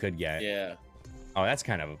what you could get. Yeah. Oh, that's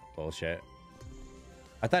kind of bullshit.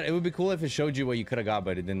 I thought it would be cool if it showed you what you could have got,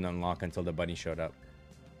 but it didn't unlock until the bunny showed up.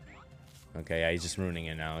 Okay, yeah, he's just ruining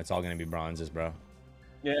it now. It's all gonna be bronzes, bro.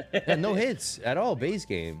 Yeah. Yeah, no hits at all. Base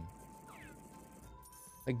game.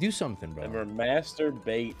 Like, do something, bro. And we're master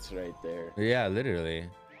baits right there. Yeah, literally.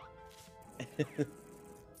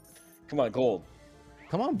 Come on, gold.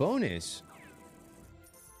 Come on, bonus.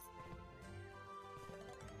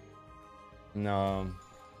 No.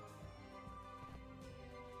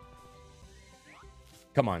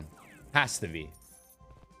 Come on. Has to be.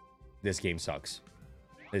 This game sucks.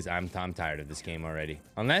 I'm tired of this game already.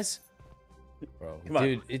 Unless... Bro,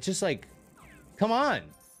 dude, it's just like... Come on.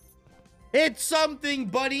 It's something,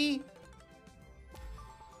 buddy.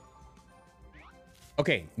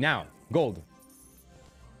 Okay, now gold.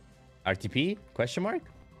 RTP? Question mark?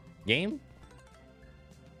 Game?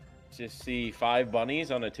 Just see 5 bunnies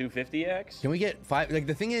on a 250x. Can we get 5? Like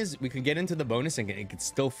the thing is, we could get into the bonus and it could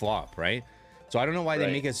still flop, right? So I don't know why they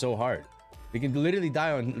make it so hard. We can literally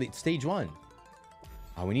die on stage 1.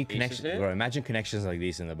 Oh, we need connections. Bro, imagine connections like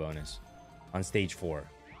these in the bonus on stage 4,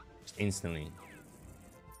 just instantly.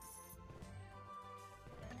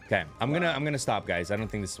 Okay, I'm gonna stop, guys. I don't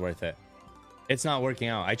think this is worth it. It's not working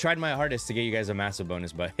out. I tried my hardest to get you guys a massive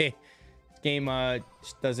bonus, but hey, this game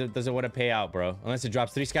doesn't want to pay out, bro. Unless it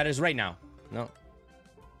drops 3 scatters right now. No.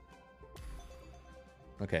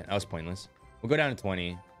 Okay, that was pointless. We'll go down to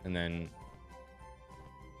 20, and then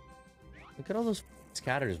look at all those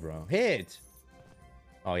scatters, bro. Hit.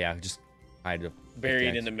 Oh yeah, just hide the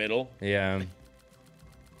buried in the middle. Yeah.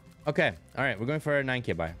 Okay. All right, we're going for a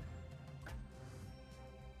 9K buy.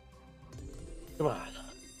 Come on.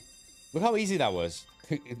 Look how easy that was.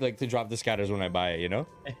 like to drop the scatters when I buy it, you know?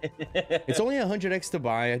 It's only 100x to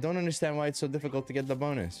buy. I don't understand why it's so difficult to get the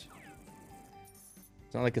bonus.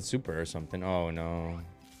 It's not like it's super or something. Oh no.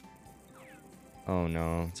 Oh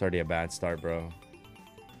no. It's already a bad start, bro.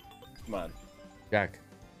 Come on. Jack.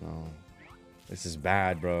 No. This is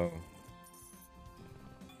bad, bro.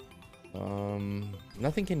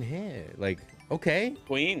 Nothing can hit. Like, okay.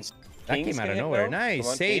 Queens. That Kings came out of can hit, nowhere. though? Nice. Come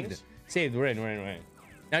on, Saved. Kings. Saved. We're in.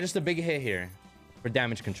 Now just a big hit here for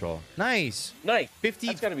damage control. Nice. Nice. 50.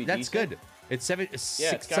 That's gotta be That's decent. good. It's 7 Yeah, 6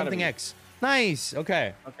 it's gotta something be. X. Nice.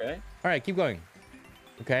 Okay. Okay. All right, keep going.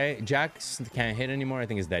 Okay, Jax can't hit anymore. I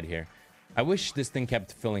think it's dead here. I wish this thing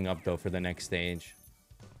kept filling up though for the next stage.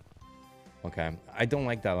 Okay, I don't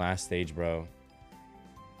like that last stage, bro.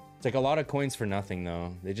 It's like a lot of coins for nothing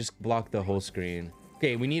though. They just block the whole screen.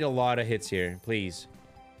 Okay, we need a lot of hits here, please.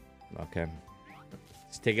 Okay,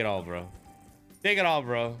 just take it all, bro. Take it all,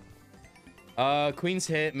 bro. Queens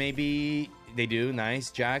hit, maybe they do.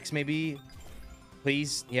 Nice. Jax, maybe.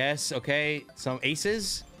 Please. Yes. Okay. Some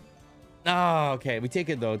aces. Oh, okay. We take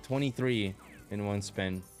it though. 23 in one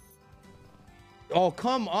spin. Oh,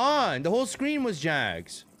 come on. The whole screen was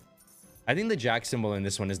Jax. I think the Jack symbol in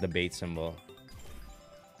this one is the bait symbol.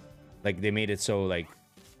 Like they made it so like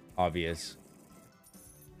obvious.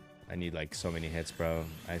 I need like so many hits, bro.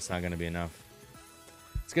 It's not going to be enough.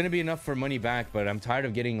 It's going to be enough for money back, but I'm tired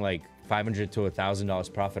of getting like $500 to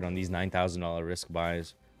 $1,000 profit on these $9,000 risk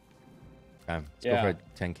buys. Let's go for a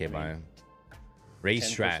 10k buy.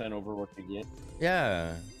 Race 10% strat. over what you get.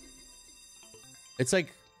 Yeah. It's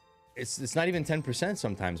like it's not even 10%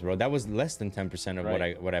 sometimes, bro. That was less than 10%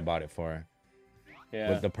 of what I bought it for.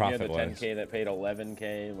 Yeah. What the profit the 10k was. that paid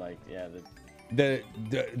 11k, like yeah, The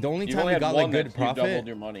only you time only we had got one like good that you profit. doubled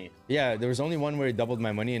your money. Yeah, there was only one where it doubled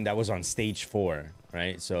my money, and that was on stage 4,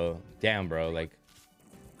 right? So damn, bro, like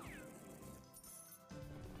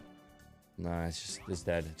nah, it's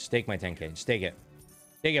dead. Just take my 10k. Just take it.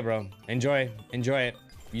 Take it, bro. Enjoy it.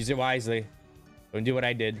 Use it wisely. Don't do what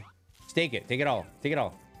I did. Just take it. Take it all. Take it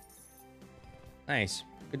all. Nice.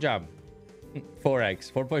 Good job.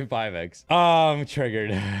 4x. 4.5x. Oh, I'm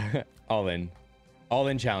triggered. All in. All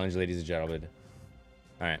in challenge, ladies and gentlemen.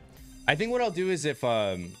 All right. I think what I'll do is if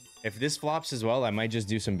this flops as well, I might just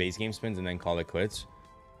do some base game spins and then call it quits.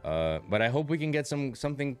 But I hope we can get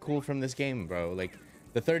something cool from this game, bro. Like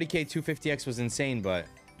the 30k 250x was insane, but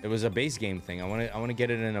it was a base game thing. I want to get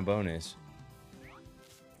it in a bonus.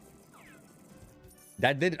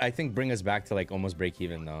 That did, I think, bring us back to like almost break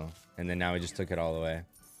even though. And then now we just took it all away.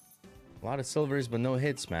 A lot of silvers, but no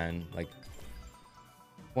hits, man. Like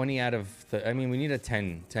 20 out of, I mean, we need a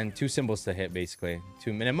 10, 2 symbols to hit basically.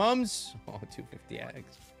 2 minimums. Oh, 250x.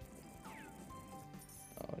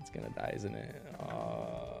 Oh, it's gonna die, isn't it?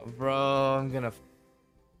 Oh, bro, I'm gonna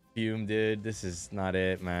fume, dude. This is not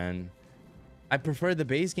it, man. I prefer the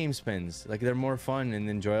base game spins. Like they're more fun and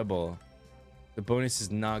enjoyable. The bonus is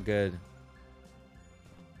not good.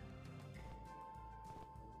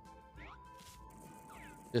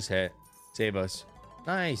 Just hit. Save us.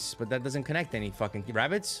 Nice, but that doesn't connect any fucking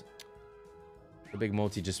rabbits. The big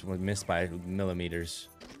multi just was missed by millimeters.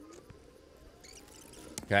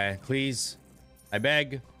 Okay, please. I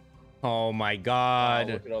beg. Oh my god.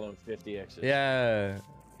 Wow, look at all them 50x's. Yeah.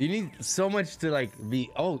 You need so much to like be.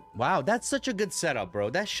 Oh, wow. That's such a good setup, bro.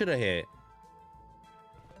 That should have hit.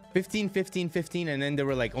 15, 15, 15, and then there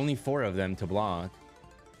were like only 4 of them to block.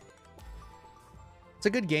 It's a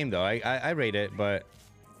good game though. I rate it, but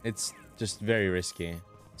it's just very risky.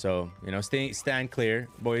 So, you know, stand clear,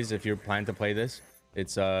 boys, if you're planning to play this.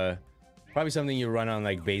 It's probably something you run on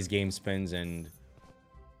like base game spins and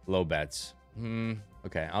low bets.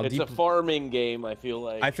 Okay, It's a farming game, I feel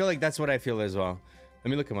like. I feel like that's what I feel as well. Let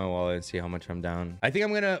me look at my wallet and see how much I'm down. I think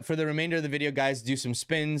I'm gonna, for the remainder of the video, guys, do some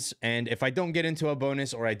spins. And if I don't get into a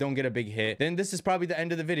bonus or I don't get a big hit, then this is probably the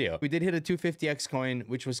end of the video. We did hit a 250x coin,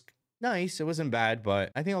 which was nice. It wasn't bad,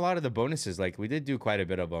 but I think a lot of the bonuses, like we did do quite a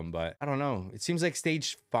bit of them, but I don't know. It seems like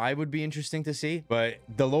stage 5 would be interesting to see, but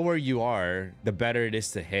the lower you are, the better it is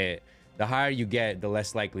to hit. The higher you get, the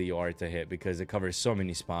less likely you are to hit because it covers so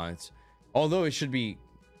many spots. Although it should be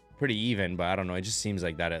pretty even, but I don't know. It just seems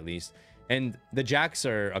like that at least. And the jacks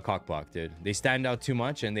are a cock block, dude. They stand out too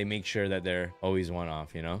much and they make sure that they're always one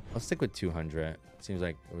off, you know? I'll stick with 200. Seems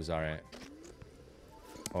like it was all right.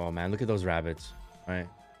 Oh man, look at those rabbits. All right.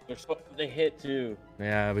 They hit too.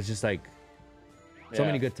 Yeah, it was just like so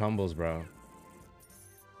many good tumbles, bro.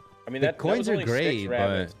 I mean, the coins are great,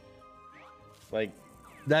 but like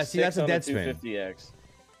that's a dead spin. 250x.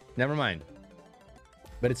 Never mind.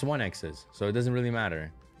 But it's 1x's, so it doesn't really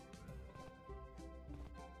matter.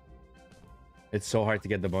 It's so hard to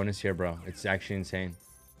get the bonus here, bro. It's actually insane.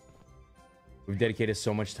 We've dedicated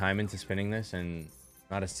so much time into spinning this and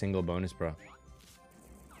not a single bonus, bro.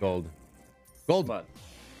 Gold. Gold. Come on.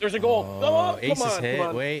 There's a gold. Oh, Oh, aces come hit.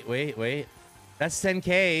 on. Wait. That's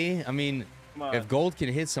 10K. I mean, if gold can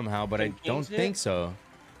hit somehow, but I don't think so.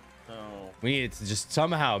 No. We need it to just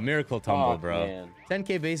somehow miracle tumble, bro. Man.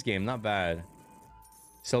 10K base game, not bad.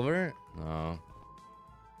 Silver? No.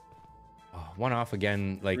 Oh, one off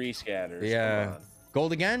again. Like 3 scatters. yeah.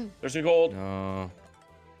 Gold again? There's a gold. No.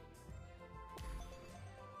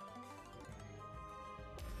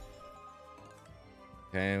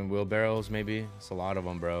 Okay, wheelbarrows maybe. It's a lot of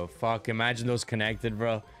them, bro. Fuck, imagine those connected,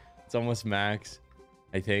 bro. It's almost max,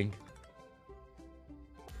 I think.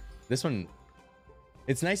 This one,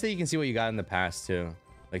 it's nice that you can see what you got in the past too.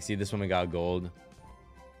 Like, see, this one we got gold.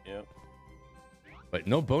 Yep. But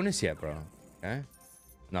no bonus yet, bro. Okay.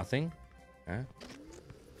 Nothing. Okay.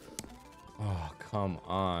 Oh, come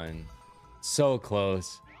on. So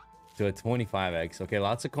close to a 25x. Okay,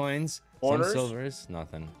 lots of coins. Corners? Some silvers.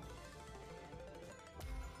 Nothing.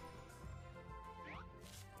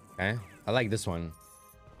 Okay. I like this one.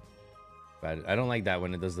 But I don't like that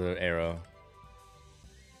when it does the arrow.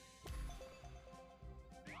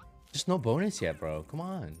 Just no bonus yet, bro. Come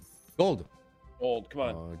on. Gold. Gold. Come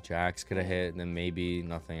on. Oh, jacks could have hit, and then maybe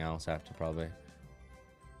nothing else after, probably.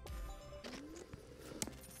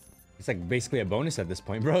 It's like basically a bonus at this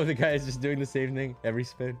point, bro. The guy is just doing the same thing every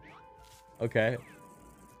spin. Okay.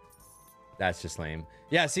 That's just lame.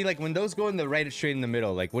 Yeah, see, like when those go in the right straight in the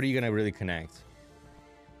middle, like what are you gonna really connect?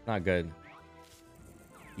 Not good.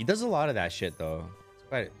 He does a lot of that shit though. It's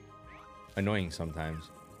quite annoying sometimes.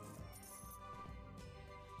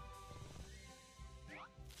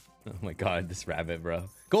 Oh my god, this rabbit, bro.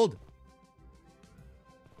 Gold.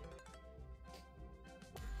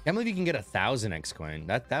 Can't believe you can get 1,000x coin.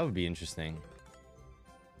 That would be interesting.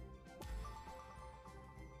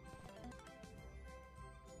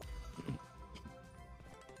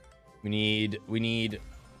 We need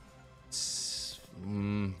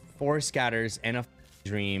 4 scatters and a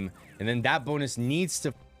dream, and then that bonus needs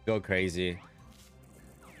to go crazy.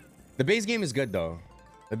 The base game is good though.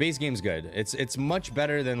 The base game's good. It's much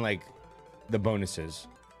better than like the bonuses.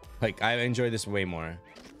 Like I enjoy this way more.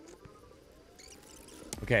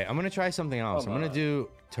 Okay, I'm gonna try something else. I'm gonna do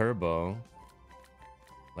turbo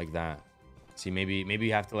like that. See, maybe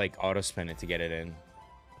you have to like auto spin it to get it in.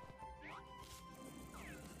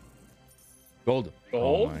 Gold.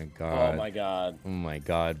 Gold? Oh my god. Oh my god. Oh my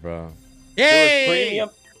god, bro. There was Yay! premium.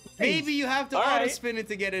 Maybe you have to All auto right. spin it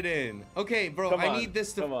to get it in. Okay, bro. Come I on, need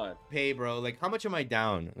this to come on. pay, bro. Like, how much am I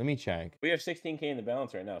down? Let me check. We have 16K in the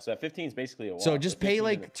balance right now, so that 15 is basically a wash. So just pay 15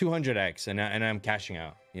 like 200x, and I'm cashing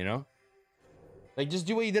out. You know, like just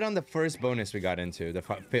do what you did on the first bonus we got into, the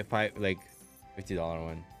like $50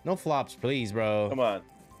 one. No flops, please, bro. Come on.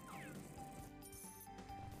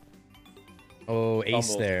 Oh, ace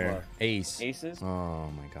Fumbles, there. come on. Ace. Aces?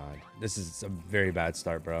 Oh my god, this is a very bad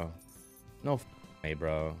start, bro. No way,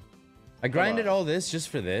 bro. I grinded all this just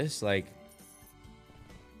for this. Like,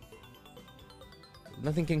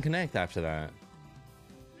 nothing can connect after that.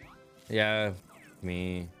 Yeah,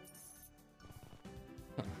 me.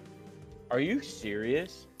 Are you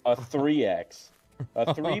serious? A 3x.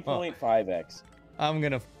 A 3.5x. I'm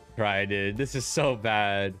gonna cry, dude. This is so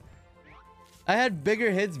bad. I had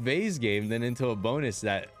bigger hits base game than into a bonus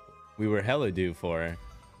that we were hella due for.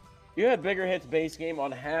 You had bigger hits base game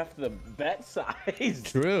on half the bet size.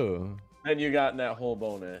 True. Than you got in that whole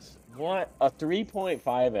bonus. What? A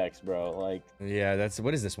 3.5x, bro. Like, yeah, that's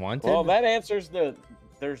what is this, wanted? well, that answers the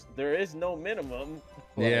there is no minimum.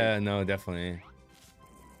 Like, yeah, no, definitely.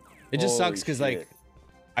 It just holy sucks because shit. like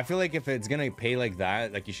I feel like if it's gonna pay like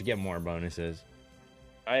that, like you should get more bonuses.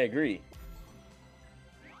 I agree.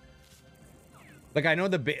 Like I know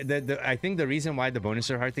I think the reason why the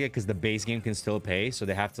bonuses are hard to get because the base game can still pay, so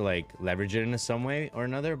they have to like leverage it in some way or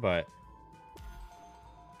another, but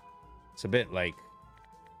it's a bit like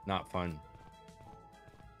not fun.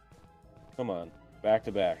 Come on. Back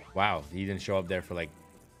to back. Wow, he didn't show up there for like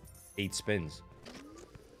 8 spins.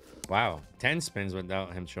 Wow, 10 spins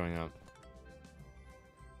without him showing up.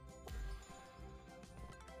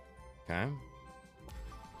 Okay.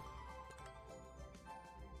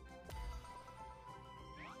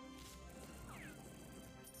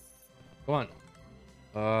 Come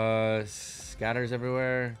on. Scatters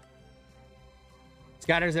everywhere.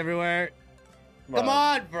 Scatters everywhere. Come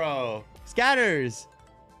on, bro. Scatters.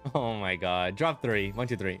 Oh my god. Drop 3. 1,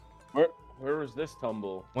 2, 3. Where was this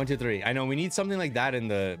tumble? 1, 2, 3. I know we need something like that in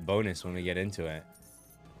the bonus when we get into it.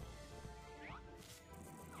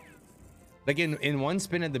 Like in one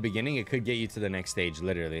spin at the beginning, it could get you to the next stage,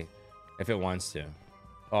 literally, if it wants to.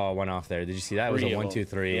 Oh, one off there. Did you see that? It was a 1, 2,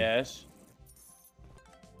 3. Yes.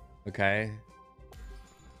 Okay.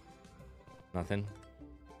 Nothing.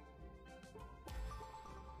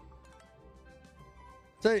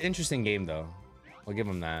 It's an interesting game, though. I'll give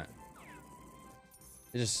them that.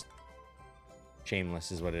 It's just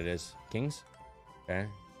shameless is what it is. Kings. Okay.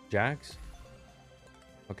 Jacks.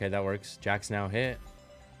 Okay, that works. Jacks now hit.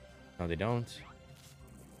 No, they don't.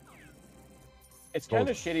 It's kind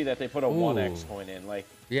of shitty that they put a 1x coin in. Like,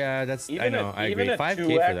 yeah, that's even I know. I agree. Even a 5K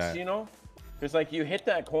 2x, for that. you know, because like you hit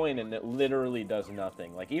that coin and it literally does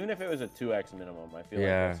nothing. Like even if it was a 2x minimum, I feel like.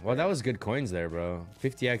 Yeah. Well, that was good coins there, bro.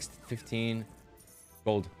 50x, 15,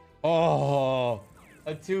 gold. Oh,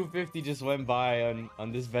 a 250 just went by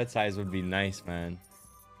on this bet size would be nice, man.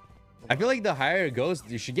 I feel like the higher it goes,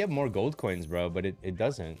 you should get more gold coins, bro. But it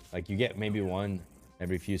doesn't. Like you get maybe one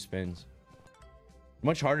every few spins.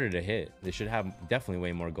 Much harder to hit. They should have definitely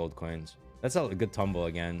way more gold coins. That's a good tumble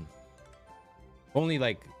again. Only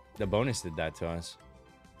like the bonus did that to us.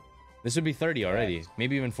 This would be 30 already.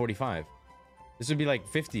 Maybe even 45. This would be like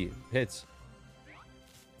 50 hits.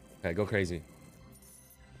 Okay, go crazy.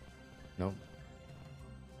 Nope.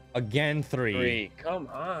 Again, 3. Come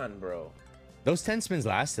on, bro. Those 10 spins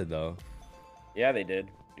lasted though. Yeah, they did.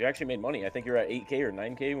 You actually made money. I think you're at 8K or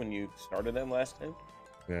 9K when you started them last time.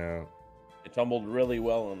 Yeah. It tumbled really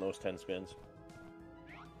well on those 10 spins.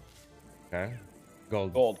 Okay.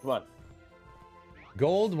 Gold. Gold, come on.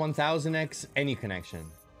 Gold, 1000x, any connection.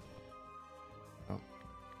 Oh.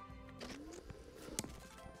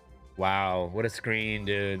 Wow, what a screen,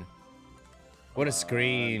 dude. What a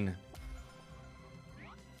screen.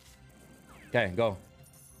 Okay, go.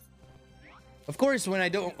 Of course, when I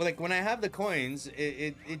don't, like, when I have the coins,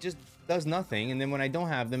 it just does nothing. And then when I don't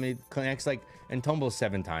have them, it connects, like, and tumbles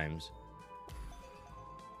 7 times.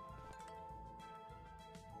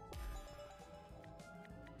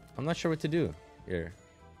 I'm not sure what to do here.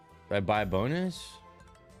 Do I buy a bonus?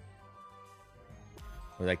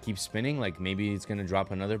 Or I keep spinning? Like, maybe it's going to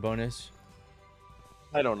drop another bonus?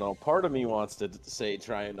 I don't know. Part of me wants to say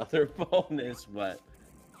try another bonus, but...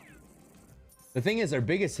 The thing is, our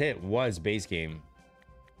biggest hit was base game.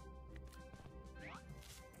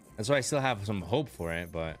 That's why I still have some hope for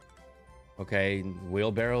it, but... Okay,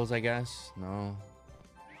 wheelbarrows, I guess? No.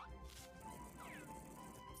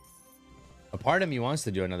 A part of me wants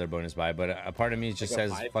to do another bonus buy, but a part of me just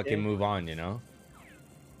says fucking move on, you know?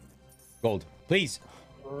 Gold, please.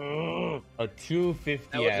 A 250.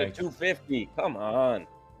 That was a 250. Come on.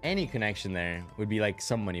 Any connection there would be like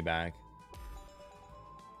some money back.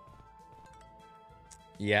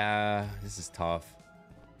 Yeah, this is tough.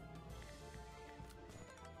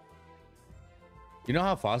 You know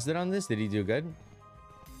how Foss did on this? Did he do good?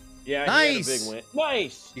 Yeah, nice. He had a big win.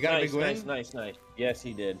 Nice. You got a big win? Nice. Yes,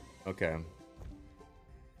 he did. Okay.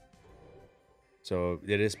 So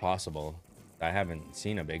it is possible. I haven't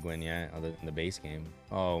seen a big win yet other than the base game.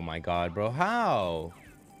 Oh my god, bro. How?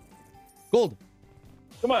 Gold.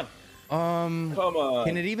 Come on. Come on.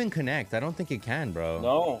 Can it even connect? I don't think it can, bro.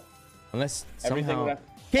 No. Unless somehow...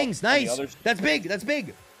 Kings, nice. That's big. That's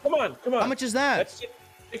big. Come on. How much is that? That's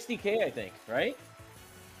 60K, I think, right?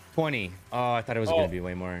 20. Oh, I thought it was going to be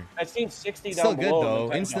way more. I've seen 60 Still down good, below.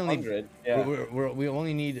 though. Instantly, yeah. we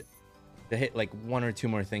only need to hit like 1 or 2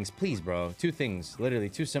 more things. Please, bro. 2 things. Literally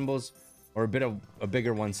 2 symbols or a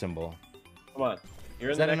bigger 1 symbol. Come on.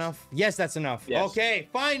 Is that enough? Yes, that's enough. Yes. Okay,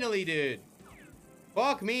 finally, dude.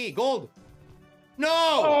 Fuck me. Gold. No.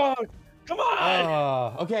 Oh, come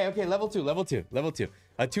on. Okay. Level 2.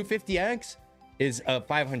 A 250x is a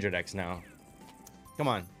 500x now. Come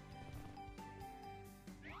on.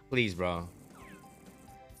 Please, bro.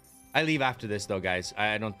 I leave after this, though, guys.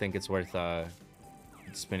 I don't think it's worth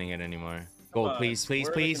spinning it anymore. Gold, please.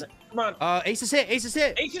 Come on. Ace is hit. Ace is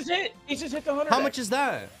hit the 100. How much is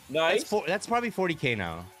that? Nice. That's probably 40k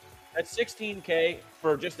now. That's 16K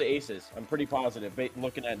for just the aces. I'm pretty positive.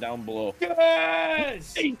 Looking at down below.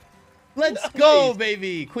 Yes. Let's go,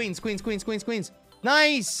 baby. Queens.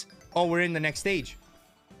 Nice. Oh, we're in the next stage.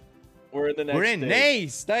 We're in the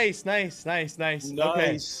next stage. Nice.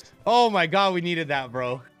 Okay. Oh my god, we needed that,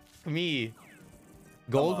 bro. Me.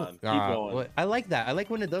 Gold. Come on, keep going. I like that. I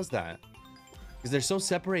like when it does that. Because they're so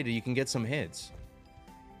separated, you can get some hits.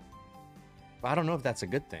 But I don't know if that's a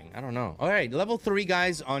good thing. I don't know. All right, level 3,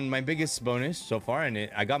 guys, on my biggest bonus so far. And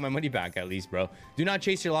I got my money back at least, bro. Do not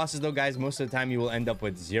chase your losses, though, guys. Most of the time, you will end up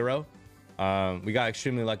with 0. We got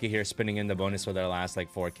extremely lucky here spinning in the bonus with our last,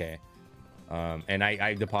 like, 4K. And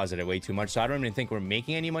I deposited way too much. So I don't even think we're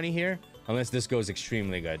making any money here. Unless this goes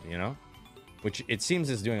extremely good, you know? Which it seems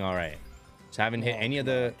is doing all right. Just haven't hit any of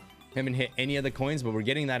the coins, but we're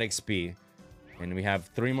getting that XP. And we have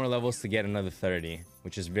 3 more levels to get another 30,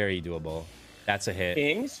 which is very doable. That's a hit.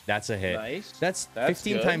 Kings? That's a hit. Nice. That's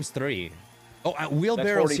 15 good. times 3. Oh,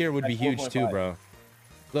 wheelbarrows here would be huge too, bro.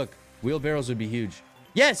 Look, wheelbarrows would be huge.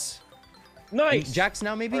 Yes! Nice. Jacks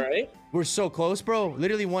now, maybe? All right. We're so close, bro.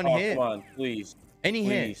 Literally one hit. Come on, please. Any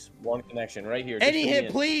please. hit. One connection right here. Any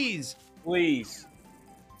hit, please. Please.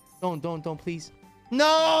 Don't, please.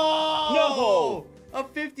 No! A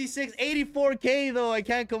 56, 84K though. I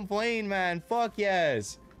can't complain, man. Fuck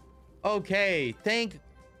yes. Okay, thank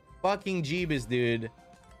fucking Jeebus, dude.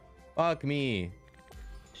 Fuck me.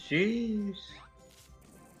 Jeez.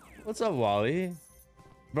 What's up, Wally?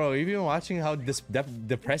 Bro, you been watching how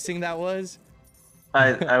depressing that was?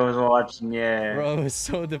 I was watching, yeah. Bro, it was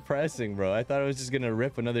so depressing, bro. I thought I was just gonna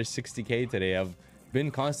rip another 60K today. I've been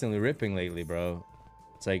constantly ripping lately, bro.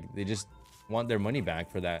 It's like they just want their money back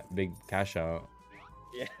for that big cash out.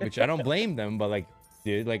 Yeah. Which I don't blame them, but like,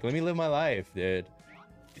 dude, like, let me live my life, dude.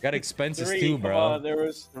 Got expenses 3, too, bro. Come on, there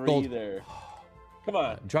was 3 Gold. there. Come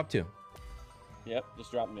on. Drop 2. Yep,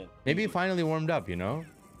 just drop them in. Maybe it finally warmed up, you know?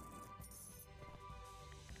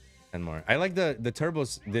 10 more. I like the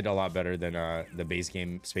turbos did a lot better than the base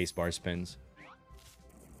game spacebar spins.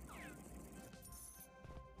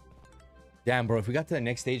 Damn, bro, if we got to the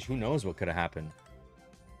next stage, who knows what could have happened.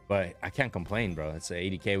 But I can't complain, bro. It's a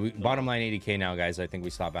 80K. Bottom line 80K now, guys. I think we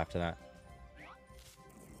stop after that.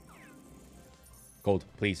 Gold,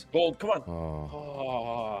 please. Gold, come on.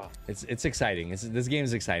 Oh. It's exciting. This game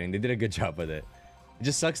is exciting. They did a good job with it. It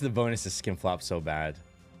just sucks the bonuses skin flop so bad.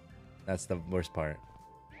 That's the worst part.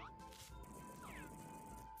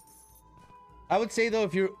 I would say though,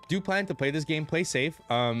 if you do plan to play this game, play safe.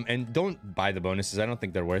 And don't buy the bonuses. I don't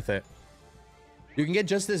think they're worth it. You can get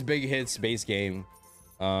just this big hits base game.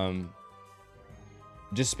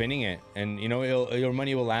 Just spinning it, and you know your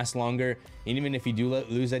money will last longer. And even if you do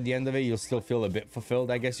lose at the end of it, you'll still feel a bit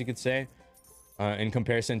fulfilled, I guess you could say, in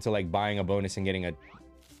comparison to like buying a bonus and getting a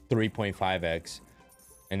 3.5x,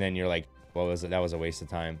 and then you're like, well, that was a waste of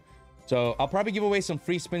time. So I'll probably give away some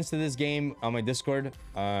free spins to this game on my Discord.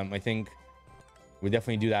 I think we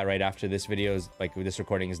definitely do that right after this video is like this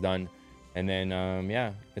recording is done, and then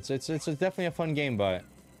yeah, it's definitely a fun game, but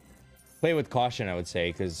play with caution, I would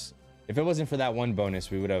say, because if it wasn't for that one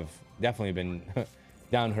bonus, we would have definitely been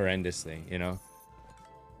down horrendously, you know.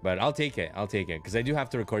 But I'll take it, because I do have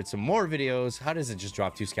to record some more videos. How does it just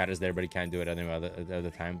drop 2 scatters there, but he can't do it any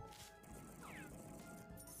other time?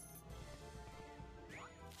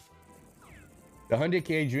 The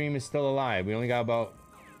 100K dream is still alive. We only got about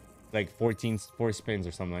like 4 spins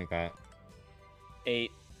or something like that.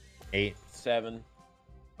 8. 7.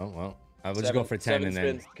 Oh well, I will just go for 10 and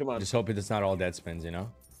then spins. Come on. Just hope it's not all dead spins, you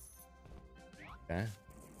know.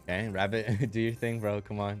 Okay, Rabbit, do your thing, bro.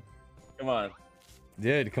 Come on,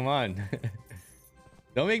 dude, come on.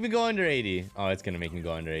 Don't make me go under 80. Oh, it's gonna make me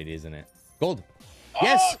go under 80, isn't it? Gold.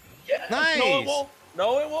 Yes. Yes. Nice.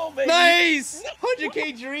 No, it won't, baby. Nice.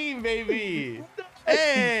 100K dream, baby.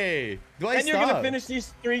 Hey, do I and stop? you're gonna finish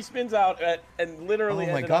these 3 spins out and literally.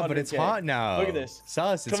 Oh my god, but it's hot now. Look at this.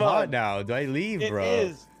 Sus, it's hot now. Do I leave, bro? It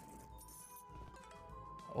is.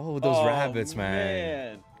 Oh, those rabbits,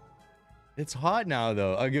 man. It's hot now,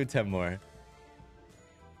 though. I'll give it 10 more.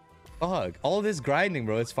 Fuck. All this grinding,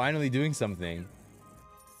 bro. It's finally doing something.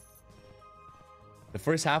 The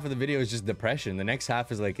first half of the video is just depression. The next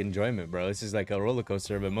half is like enjoyment, bro. This is like a roller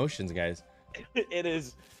coaster of emotions, guys. It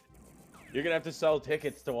is. You're gonna have to sell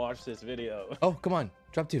tickets to watch this video. Oh, come on.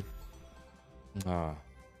 Drop 2. Ah.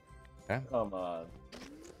 Okay. Come on.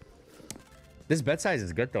 This bet size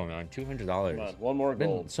is good, though, man. $200. Come on. One more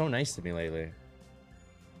gold. Been so nice to me lately.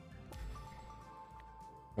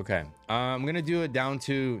 Okay, I'm gonna do it down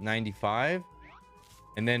to 95,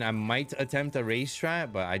 and then I might attempt a race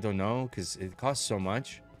strat, but I don't know because it costs so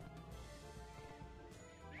much.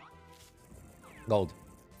 Gold.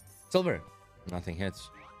 Silver. Nothing hits.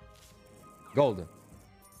 Gold.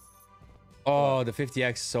 Oh, the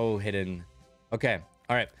 50x so hidden. Okay,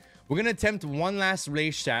 all right. We're gonna attempt one last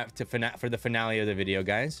race strat to for the finale of the video,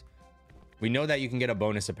 guys. We know that you can get a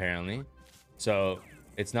bonus apparently, so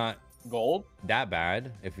it's not gold that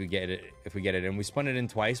bad if we get it in. We spun it in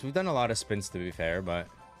twice. We've done a lot of spins, to be fair, but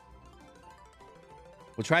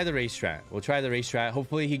we'll try the race strat.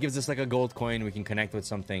 Hopefully he gives us like a gold coin we can connect with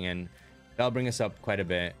something, and that'll bring us up quite a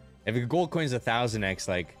bit. If a gold coin is 1000x,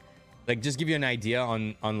 like just give you an idea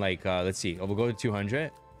on like let's see, we'll go to 200.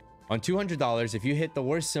 On $200, if you hit the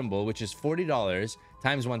worst symbol, which is $40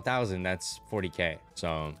 times 1000, that's 40K.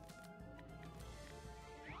 So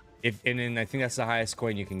and then I think that's the highest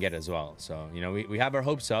coin you can get as well. So, you know, we have our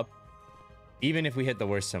hopes up. Even if we hit the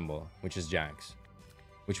worst symbol, which is jacks.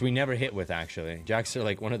 Which we never hit with, actually. Jacks are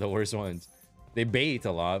like one of the worst ones. They bait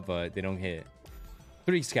a lot, but they don't hit.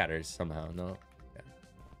 3 scatters somehow. No. Yeah.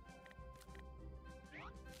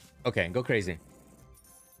 Okay, go crazy.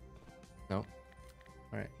 No. All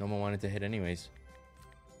right. No one wanted to hit anyways.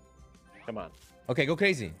 Come on. Okay, go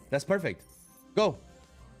crazy. That's perfect. Go.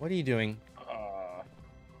 What are you doing?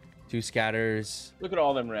 2 scatters. Look at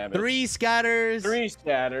all them rabbits. 3 scatters. 3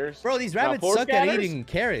 scatters. Bro, these Now, rabbits 4 suck scatters? at eating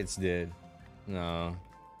carrots, dude. No.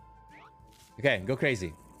 Okay, go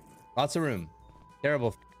crazy. Lots of room.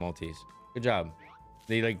 Terrible multis. Good job.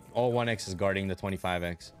 They like all 1x is guarding the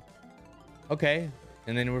 25x. Okay,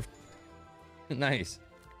 and then we're nice.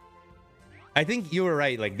 I think you were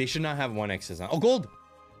right. Like they should not have 1x's on. Oh, gold.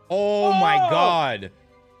 Oh my god.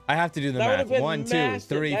 I have to do the math. 1, 2,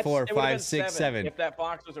 3, 4, 5, 6, 7. If that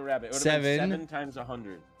fox was a rabbit, it would have been 7 times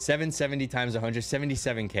 100. 770 times 100,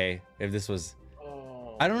 77k. If this was,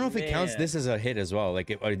 I don't know if it counts this as a hit as well.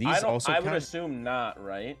 Like, are these also? I would count? assume not,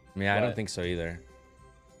 right? Yeah, I don't think so either.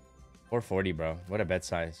 440, bro. What a bet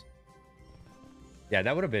size. Yeah,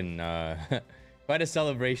 that would have been quite a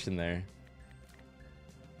celebration there.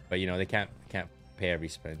 But you know they can't pay every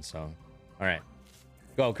spin. So, all right,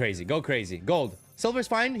 go crazy, go crazy. Gold, silver's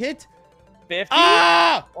fine. Hit. 50.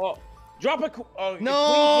 Ah! Oh, drop a. Oh,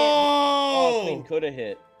 No. Queen could have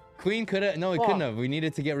hit. Queen could have. No, it couldn't have. We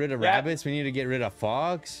needed to get rid of rabbits. We needed to get rid of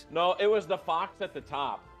fox. No, it was the fox at the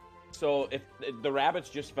top. So if the rabbits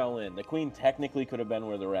just fell in, the queen technically could have been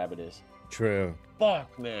where the rabbit is. True.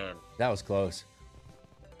 Fuck, man. That was close.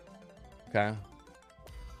 Okay.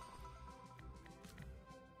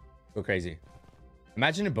 Go crazy.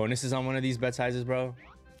 Imagine if bonuses on one of these bet sizes, bro.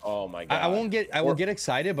 Oh my god. I will get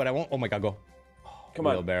excited, but I won't. Oh my god, go. Come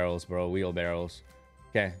on. Wheelbarrows, bro. Wheelbarrows.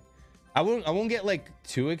 Okay. I won't get like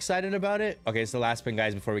too excited about it. Okay, it's the last spin,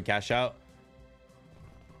 guys, before we cash out.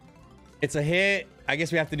 It's a hit. I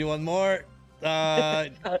guess we have to do one more.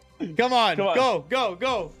 Come on.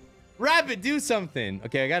 Go. Rabbit, do something.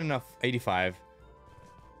 Okay, I got enough. 85.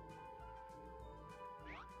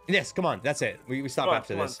 Yes, come on. That's it. We stop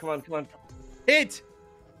after this. Come on. Hit.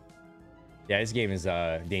 Yeah, this game is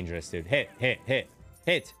dangerous, dude. Hit.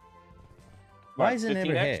 Why is it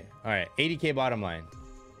never hit? All right, 80k bottom line.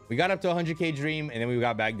 We got up to 100k dream, and then we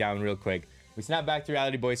got back down real quick. We snapped back to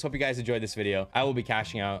reality, boys. Hope you guys enjoyed this video. I will be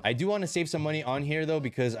cashing out. I do want to save some money on here, though,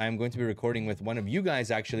 because I'm going to be recording with one of you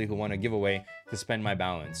guys, actually, who want a giveaway to spend my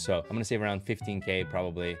balance. So I'm going to save around 15k,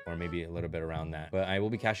 probably, or maybe a little bit around that. But I will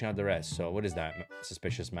be cashing out the rest. So what is that?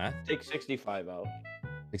 Suspicious math? Take 65 out.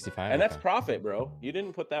 65? And that's profit, bro. You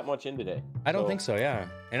didn't put that much in today. I don't think so, yeah.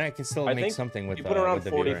 And I can still make something with you put around with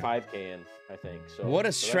the viewer. 45k in, I think. So what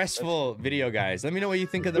a stressful video, guys. Let me know what you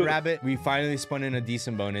think of the rabbit. We finally spun in a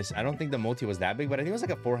decent bonus. I don't think the multi was that big, but I think it was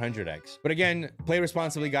like a 400x. But again, play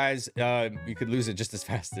responsibly, guys. You could lose it just as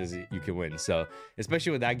fast as you can win. So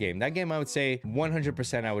especially with that game. That game, I would say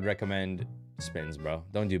 100% I would recommend spins, bro.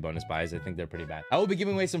 Don't do bonus buys. I think they're pretty bad. I will be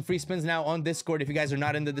giving away some free spins now on Discord. If you guys are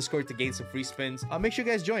not in the Discord to gain some free spins, make sure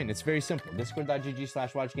you guys join. It's very simple.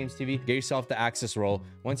 Discord.gg/WatchGamesTV. Get yourself the access role.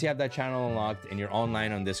 Once you have that channel unlocked and you're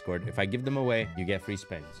online on Discord, if I give them away, you get free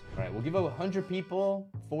spins. All right, we'll give away 100 people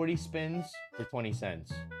 40 spins for 20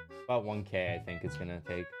 cents. About 1k, I think it's gonna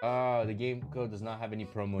take. The game code does not have any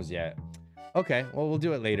promos yet. Okay, well, we'll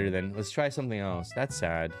do it later then. Let's try something else. That's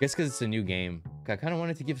sad. I guess because it's a new game. I kind of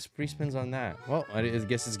wanted to give free spins on that. Well, I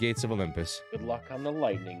guess it's Gates of Olympus. Good luck on the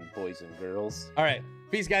lightning, boys and girls. All right.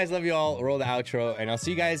 Peace, guys. Love you all. Roll the outro. And I'll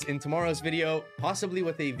see you guys in tomorrow's video, possibly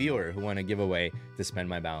with a viewer who want to give away to spend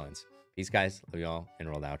my balance. Peace, guys. Love you all. And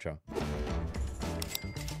roll the outro.